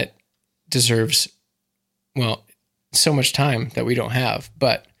that deserves, well, so much time that we don't have.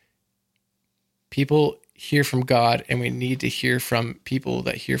 But people hear from God, and we need to hear from people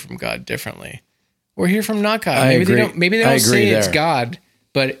that hear from God differently, or hear from not God. Maybe they don't say it's God,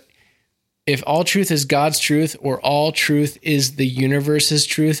 but if all truth is God's truth, or all truth is the universe's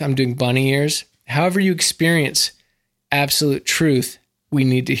truth, I'm doing bunny ears. However you experience absolute truth, we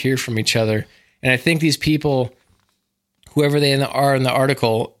need to hear from each other. And I think these people, whoever they are in the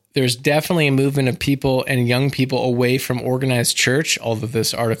article, there's definitely a movement of people and young people away from organized church, although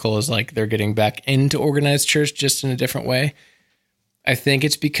this article is like they're getting back into organized church just in a different way. I think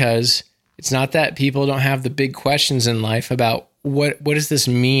it's because it's not that people don't have the big questions in life about what does this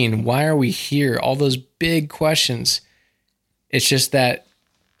mean? Why are we here? All those big questions. It's just that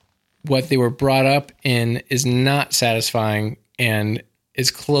what they were brought up in is not satisfying and is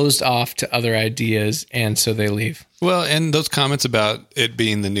closed off to other ideas, and so they leave. Well, and those comments about it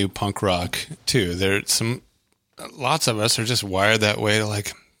being the new punk rock too. Lots of us are just wired that way to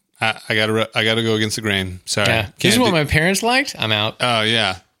like, I gotta go against the grain. Sorry. Yeah. This is what my parents liked. I'm out. Oh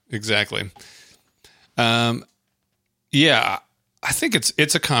yeah, exactly. Yeah, I think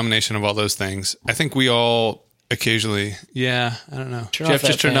it's a combination of all those things. I think we all occasionally, I don't know. Jeff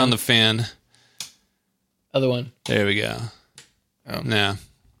just turned on the fan. Other one. There we go. Oh. Nah,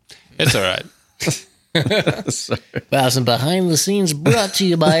 it's all right. Well, some behind the scenes brought to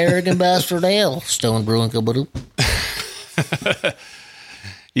you by Eric and Bastard Ale, Stone Brewing Company.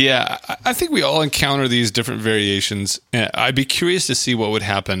 Yeah, I think we all encounter these different variations. I'd be curious to see what would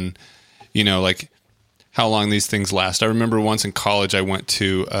happen, like how long these things last. I remember once in college I went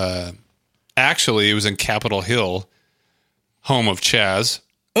to, actually it was in Capitol Hill, home of Chaz.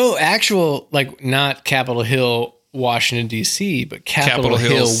 Oh, actual, like not Capitol Hill, Washington, D.C., but Capitol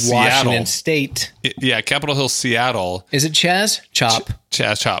Hill, Washington State. Capitol Hill, Seattle. Is it Chaz? Chop.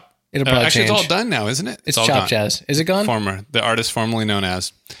 Chaz Chop. It'll probably actually, change. it's all done now, isn't it? It's all Chop gone. Chaz. Is it gone? The artist formerly known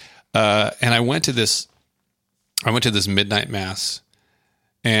as. And I went to this midnight mass,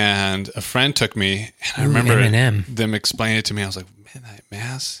 and a friend took me, and I remember them explaining it to me. I was like, midnight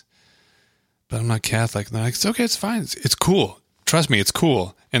mass? But I'm not Catholic. And they're like, it's okay, it's fine. It's cool. Trust me, it's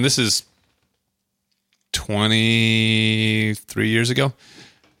cool. And this is 23 years ago.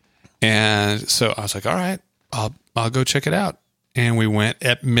 And so I was like, all right, I'll go check it out. And we went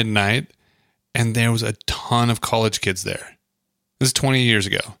at midnight, and there was a ton of college kids there. This is 20 years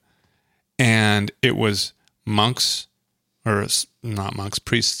ago. And it was monks, or not monks,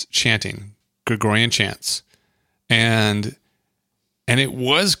 priests chanting, Gregorian chants. And it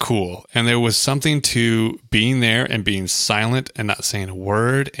was cool. And there was something to being there and being silent and not saying a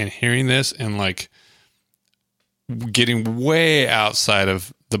word and hearing this and like getting way outside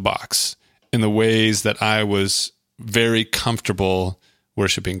of the box in the ways that I was very comfortable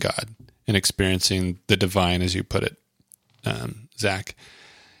worshiping God and experiencing the divine, as you put it, Zach.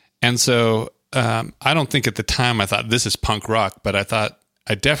 And so I don't think at the time I thought this is punk rock, but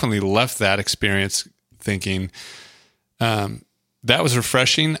I definitely left that experience thinking that was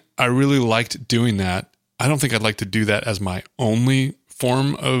refreshing. I really liked doing that. I don't think I'd like to do that as my only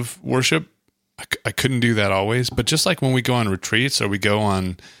form of worship. I couldn't do that always, but just like when we go on retreats or we go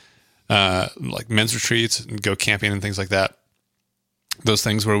on like men's retreats and go camping and things like that, those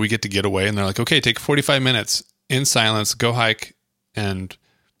things where we get away and they're like, okay, take 45 minutes in silence, go hike and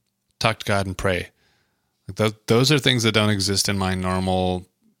talk to God and pray. Like those are things that don't exist in my normal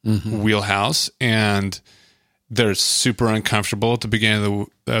wheelhouse, and they're super uncomfortable at the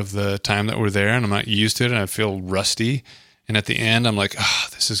beginning of the time that we're there, and I'm not used to it, and I feel rusty. And at the end, I'm like, oh,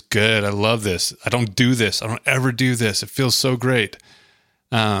 this is good. I love this. I don't do this. I don't ever do this. It feels so great.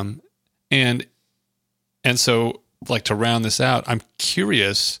 And so, like, to round this out, I'm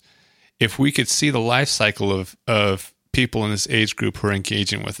curious if we could see the life cycle of people in this age group who are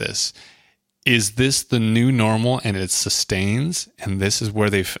engaging with this. is this the new normal and it sustains and this is where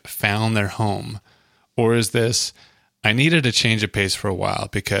they've found their home? Or is this, I needed a change of pace for a while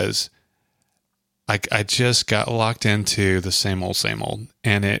because I just got locked into the same old,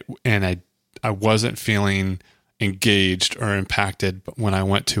 and I wasn't feeling engaged or impacted when I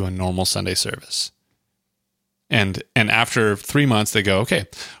went to a normal Sunday service. And after 3 months, they go, okay,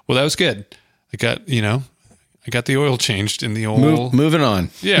 well, that was good. I got the oil changed in the old. Moving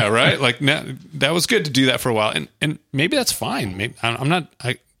on. Yeah, right. Like now, that was good to do that for a while, and maybe that's fine. Maybe I'm not.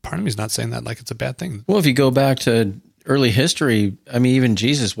 Part of me is not saying that like it's a bad thing. Well, if you go back to early history, I mean, even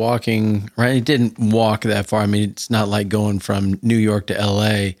Jesus walking, right? He didn't walk that far. I mean, it's not like going from New York to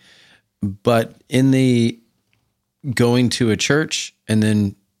LA, but in the going to a church and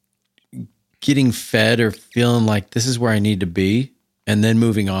then getting fed or feeling like this is where I need to be and then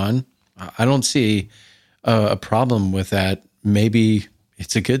moving on, I don't see a problem with that. Maybe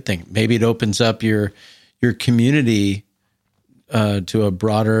it's a good thing. Maybe it opens up your community to a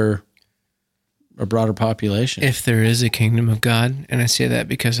broader population. If there is a kingdom of God, and I say that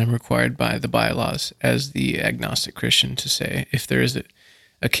because I'm required by the bylaws as the agnostic Christian to say, if there is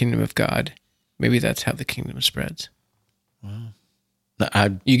a kingdom of God, maybe that's how the kingdom spreads. Wow.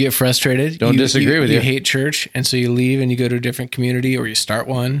 You get frustrated. Don't disagree with you. You hate church, and so you leave and you go to a different community, or you start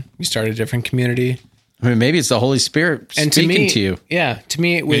a different community. I mean, maybe it's the Holy Spirit speaking to you. Yeah, to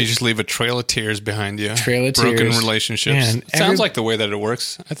me, You just leave a trail of tears behind you. Trail of broken tears. relationships. Man, Sounds like the way that it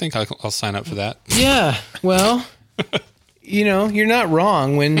works. I think I'll sign up for that. Yeah, well, you're not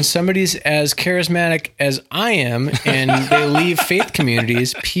wrong. When somebody's as charismatic as I am and they leave faith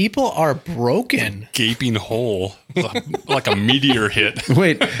communities, people are broken. Gaping hole, like a meteor hit.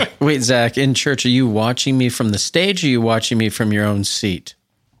 Wait, Zach, in church, are you watching me from the stage or are you watching me from your own seat?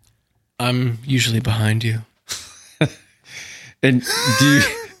 I'm usually behind you. And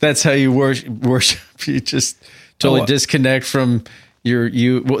that's how you worship? You just totally disconnect from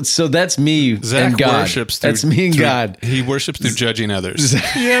so that's me Zach and God. worships through, that's me and God. He worships through judging others.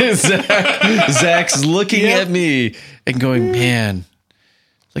 Zach's looking at me and going, man,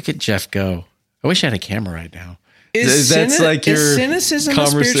 look at Jeff go. I wish I had a camera right now. Is cynicism a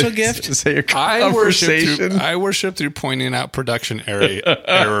spiritual gift? Is that your I conversation? worship through pointing out production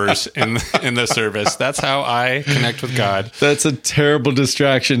errors in the service. That's how I connect with God. That's a terrible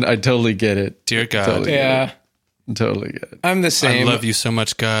distraction. I totally get it. Dear God. Totally Yeah. Totally get it. I'm the same. I love you so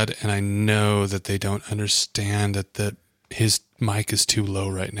much, God, and I know that they don't understand that his mic is too low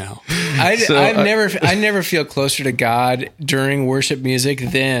right now. I never feel closer to God during worship music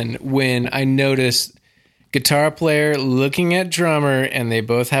than when I notice guitar player looking at drummer and they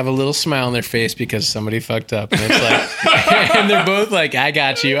both have a little smile on their face because somebody fucked up, and it's like, and they're both like, "I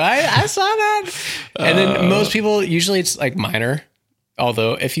got you. I saw that." And then most people, usually it's like minor.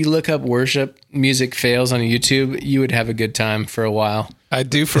 Although if you look up worship music fails on YouTube, you would have a good time for a while. I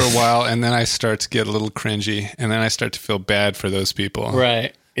do for a while, and then I start to get a little cringy, and then I start to feel bad for those people.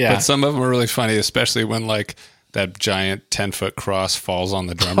 Right. Yeah. But some of them are really funny, especially when like that giant 10-foot cross falls on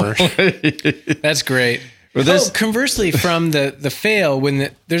the drummer. That's great. Well, conversely, from the fail,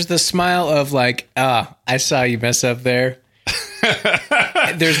 when there's the smile of like, I saw you mess up there.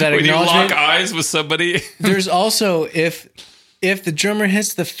 There's that when acknowledgement. you lock eyes with somebody. There's also if the drummer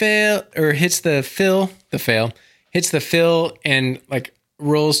hits the fail or hits the fill and like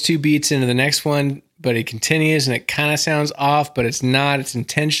rolls 2 beats into the next one, but he continues and it kind of sounds off, but it's not. It's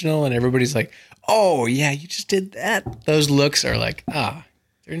intentional, and everybody's like, "Oh yeah, you just did that." Those looks are like, they're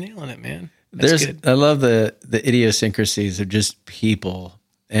nailing it, man. That's good. I love the idiosyncrasies of just people,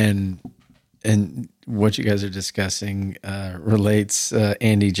 and what you guys are discussing relates.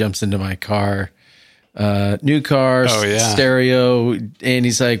 Andy jumps into my car, new car, stereo, and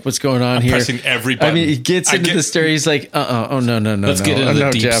he's like, "What's going on here?" Pressing every button. I mean, he gets into the stereo. He's like, "Oh no, Let's get into the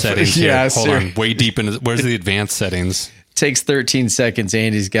deep Jeff. settings here. Yeah, Hold on, way deep into. Where's the advanced settings? Takes 13 seconds.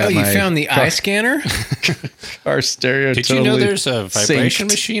 Andy's got you found the eye scanner? Our stereo. Did you know there's a vibration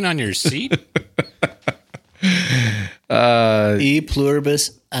machine on your seat? E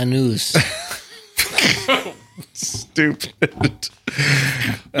pluribus anus. Stupid.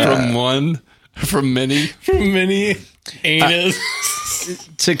 From many anus.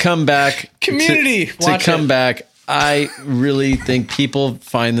 To come back, community. To come back, I really think people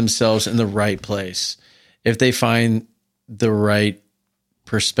find themselves in the right place if they find the right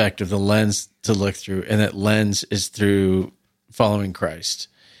perspective, the lens to look through, and that lens is through following Christ.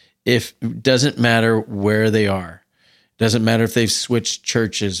 It doesn't matter where they are. It doesn't matter if they've switched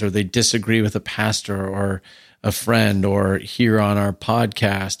churches or they disagree with a pastor or a friend or here on our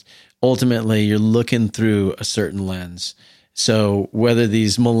podcast. Ultimately, you're looking through a certain lens. So whether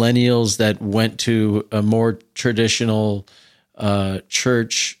these millennials that went to a more traditional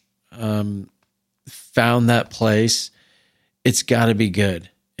church found that place, it's got to be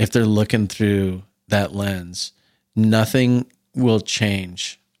good if they're looking through that lens. Nothing will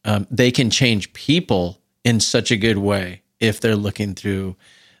change. They can change people in such a good way if they're looking through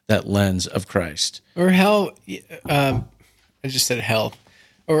that lens of Christ. Or hell, I just said hell.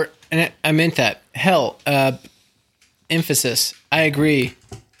 And I meant that. Hell, emphasis. I agree.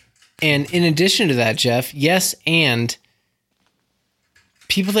 And in addition to that, Jeff, yes, and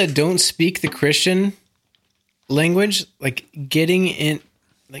people that don't speak the Christian language, like getting in,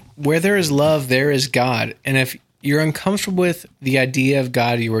 like where there is love, there is God. And if you're uncomfortable with the idea of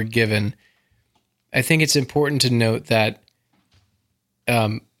God you were given, I think it's important to note that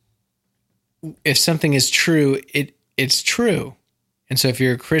if something is true, it's true. And so if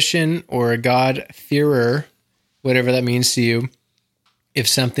you're a Christian or a God-fearer, whatever that means to you, if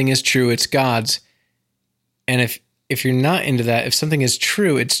something is true, it's God's. And if you're not into that, if something is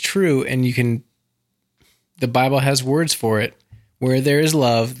true, it's true, and the Bible has words for it. Where there is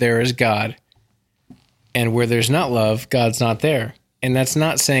love, there is God. And where there's not love, God's not there. And that's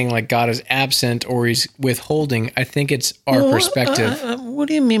not saying like God is absent or he's withholding. I think it's our perspective. What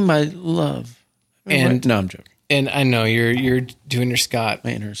do you mean by love? And no, I'm joking. And I know you're doing your Scott.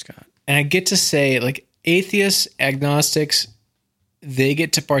 My inner Scott. And I get to say, like, atheists, agnostics, they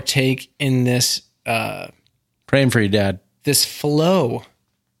get to partake in this Praying for you, Dad. this flow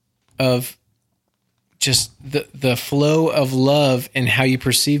of just the flow of love and how you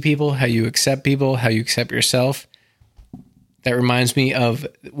perceive people, how you accept people, how you accept yourself. That reminds me of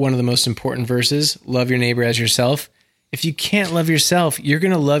one of the most important verses, love your neighbor as yourself. If you can't love yourself, you're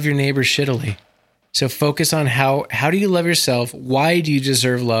going to love your neighbor shittily. So focus on how do you love yourself? Why do you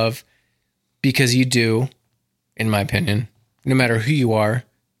deserve love? Because you do, in my opinion, no matter who you are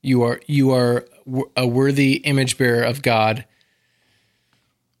a worthy image bearer of God.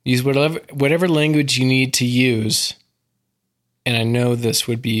 Use whatever language you need to use. And I know this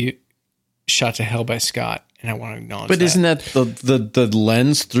would be shot to hell by Scott, and I want to acknowledge that. But isn't that the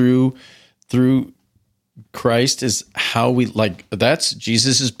lens through Christ is how we like that's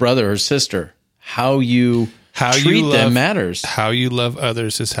Jesus's brother or sister. How you treat them matters. How you love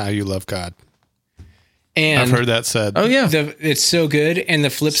others is how you love God. And I've heard that said. Oh yeah. It's so good. And the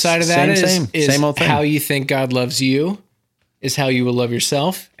flip side of that is same old thing. How you think God loves you is how you will love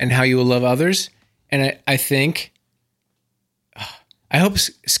yourself and how you will love others. And I think, I hope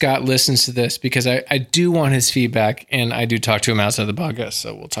Scott listens to this because I do want his feedback, and I do talk to him outside the podcast,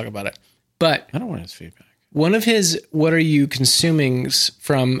 so we'll talk about it. But I don't want his feedback. One of his "What are you consuming?"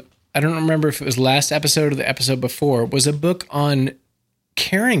 from, I don't remember if it was last episode or the episode before, was a book on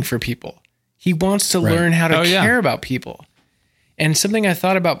caring for people. He wants to learn how to care about people. And something I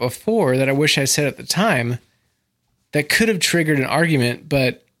thought about before that I wish I said at the time that could have triggered an argument,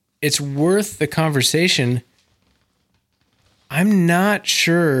 but it's worth the conversation. I'm not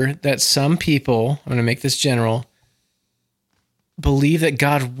sure that some people, I'm going to make this general, believe that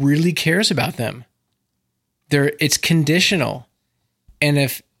God really cares about them. It's conditional. And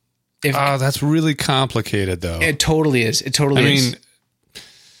if that's really complicated though. It totally is. It totally is. I mean,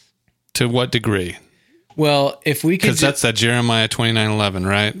 to what degree? Well, if we could, because that's that Jeremiah 29:11,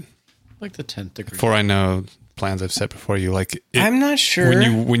 right? Like the 10th degree. For I know plans I've set before you. Like I'm not sure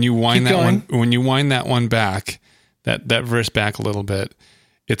when you wind Keep that going. one, when you wind that one back, that verse back a little bit.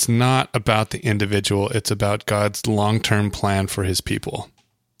 It's not about the individual. It's about God's long-term plan for his people.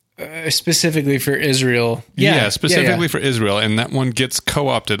 Specifically for Israel. Yeah, specifically for Israel. And that one gets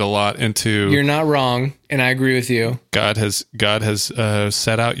co-opted a lot into... You're not wrong, and I agree with you. God has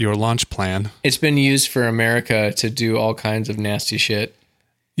set out your launch plan. It's been used for America to do all kinds of nasty shit.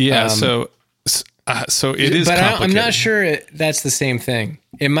 Yeah, so it is but complicated. I'm not sure that's the same thing.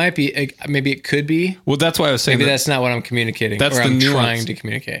 It might be, maybe it could be. Well, that's why I was saying maybe that's not what I'm communicating. That's or the I'm nuance. trying to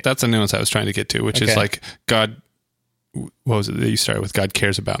communicate. That's the nuance I was trying to get to, which is like God... What was it that you started with? God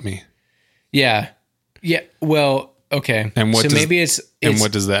cares about me. Yeah. Yeah. Well, okay. And what maybe and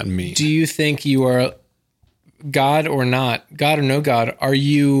what does that mean? Do you think you are God or not? God or no God? Do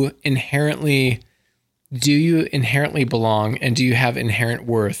you inherently belong, and do you have inherent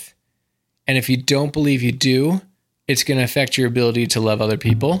worth? And if you don't believe you do, it's going to affect your ability to love other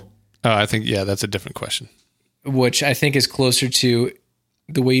people. Oh, I think, that's a different question. Which I think is closer to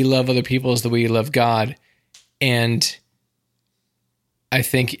the way you love other people is the way you love God. And I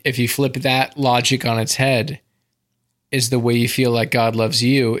think if you flip that logic on its head, is the way you feel like God loves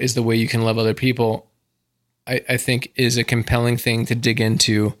you is the way you can love other people, I think is a compelling thing to dig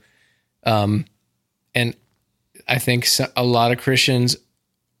into. And I think a lot of Christians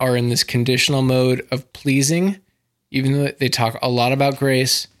are in this conditional mode of pleasing, even though they talk a lot about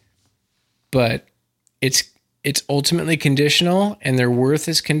grace, but it's ultimately conditional, and their worth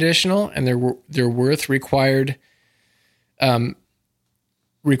is conditional, and their worth requires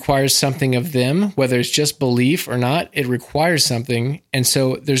something of them, whether it's just belief or not. It requires something, and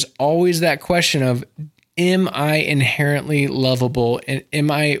so there's always that question of, am I inherently lovable, and am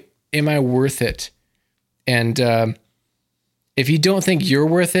I worth it? And if you don't think you're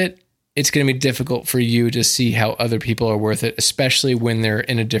worth it, it's going to be difficult for you to see how other people are worth it, especially when they're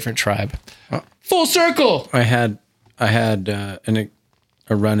in a different tribe. Full circle. I had a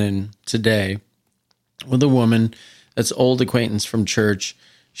run-in today with a woman that's old acquaintance from church.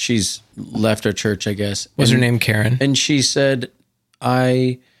 She's left our church, I guess. Was her name Karen? And she said,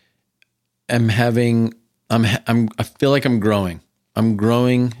 I feel like I'm growing. I'm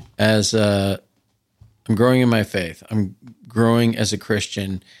growing I'm growing in my faith. I'm growing as a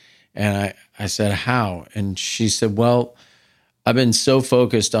Christian. And I said, how? And she said, well, I've been so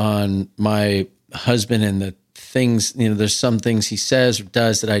focused on my husband and the things, there's some things he says or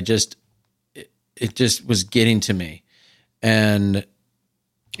does that it just was getting to me. And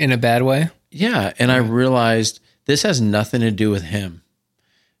in a bad way? Yeah. And I realized this has nothing to do with him.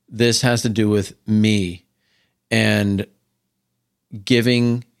 This has to do with me and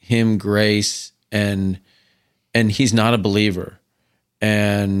giving him grace, and he's not a believer,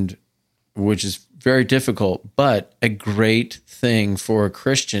 and which is very difficult, but a great thing for a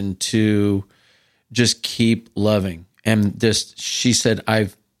Christian to just keep loving. And she said,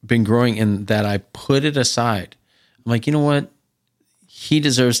 I've been growing in that. I put it aside. I'm like, you know what? He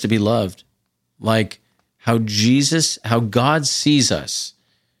deserves to be loved. Like how God sees us,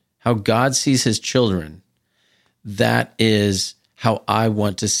 how God sees his children. That is how I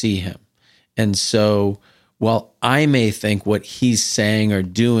want to see him. And so while I may think what he's saying or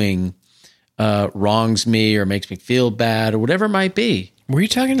doing wrongs me or makes me feel bad or whatever it might be. Were you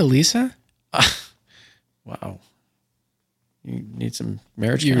talking to Lisa? Wow. You need some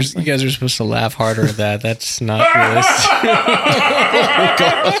marriage You counseling? guys are supposed to laugh harder at that. That's not realistic.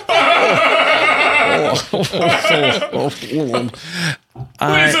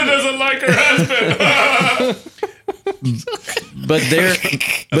 Lisa doesn't like her husband. But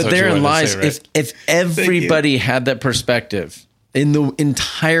therein lies, say, right? if everybody had that perspective in the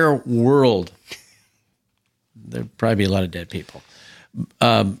entire world, there'd probably be a lot of dead people.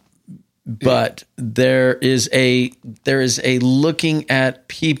 But there is a looking at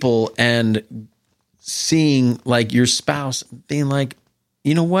people and seeing like your spouse being like,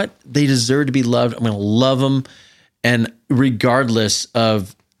 you know what? They deserve to be loved. I'm going to love them. And regardless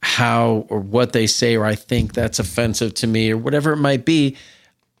of how or what they say, or I think that's offensive to me or whatever it might be,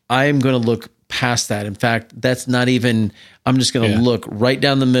 I'm going to look past that. In fact, that's not even, I'm just going to look right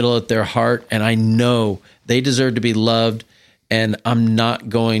down the middle at their heart. And I know they deserve to be loved. And I'm not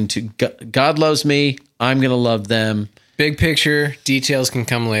going to, God loves me. I'm going to love them. Big picture, details can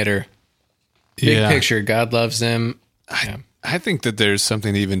come later. Big picture, God loves them. I think that there's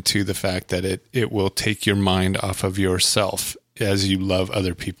something even to the fact that it will take your mind off of yourself as you love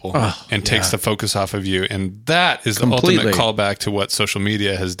other people and takes the focus off of you. And that is the ultimate callback to what social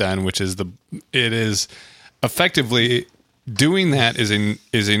media has done, which is it is effectively doing that is a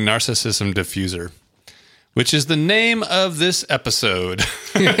narcissism diffuser, which is the name of this episode.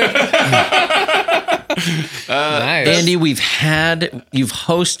 Nice. Andy, you've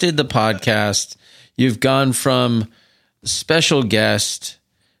hosted the podcast. You've gone from special guest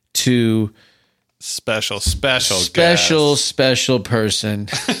to special person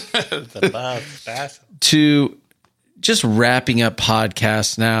to just wrapping up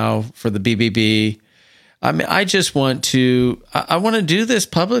podcasts now for the BBB. I mean, I just want to do this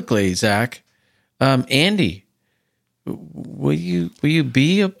publicly, Zach. Andy, will you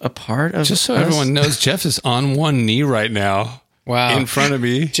be a part of just so us? everyone knows, Jeff is on one knee right now. Wow. In front of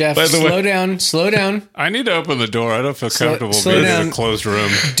me. Jeff, By the slow way, down. I need to open the door. I don't feel comfortable slow being down. in a closed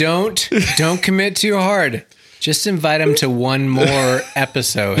room. Don't commit too hard. Just invite him to one more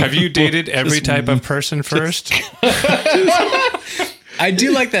episode. Have you dated every type of person first? I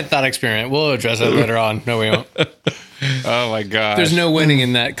do like that thought experiment. We'll address that later on. No, we won't. Oh my God. There's no winning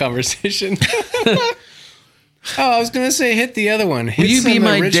in that conversation. I was going to say hit the other one. Will you be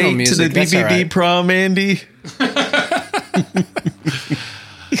my original date music. to the BBB prom, Andy?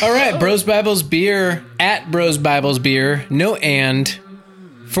 All right, Bros Bibles Beer at Bros Bibles Beer. No and.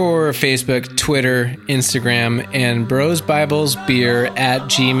 for Facebook, Twitter, Instagram, and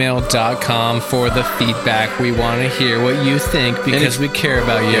brosbiblesbeer@gmail.com for the feedback. We want to hear what you think because we care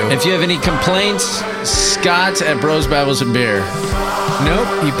about you. If you have any complaints, Scott at Bros Bibles and Beer.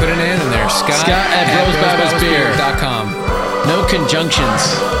 Nope, you put an N in there. Scott at brosbiblesbeer.com. No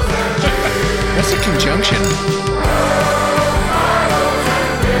conjunctions. What's a conjunction?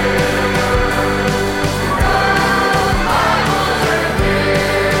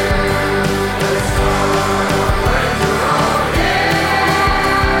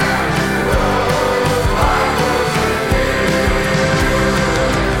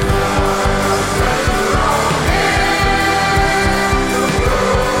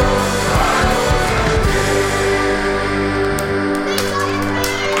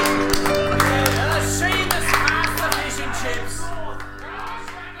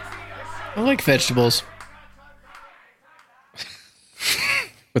 I like vegetables.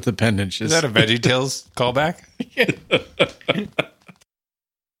 With appendages. Is that a VeggieTales callback?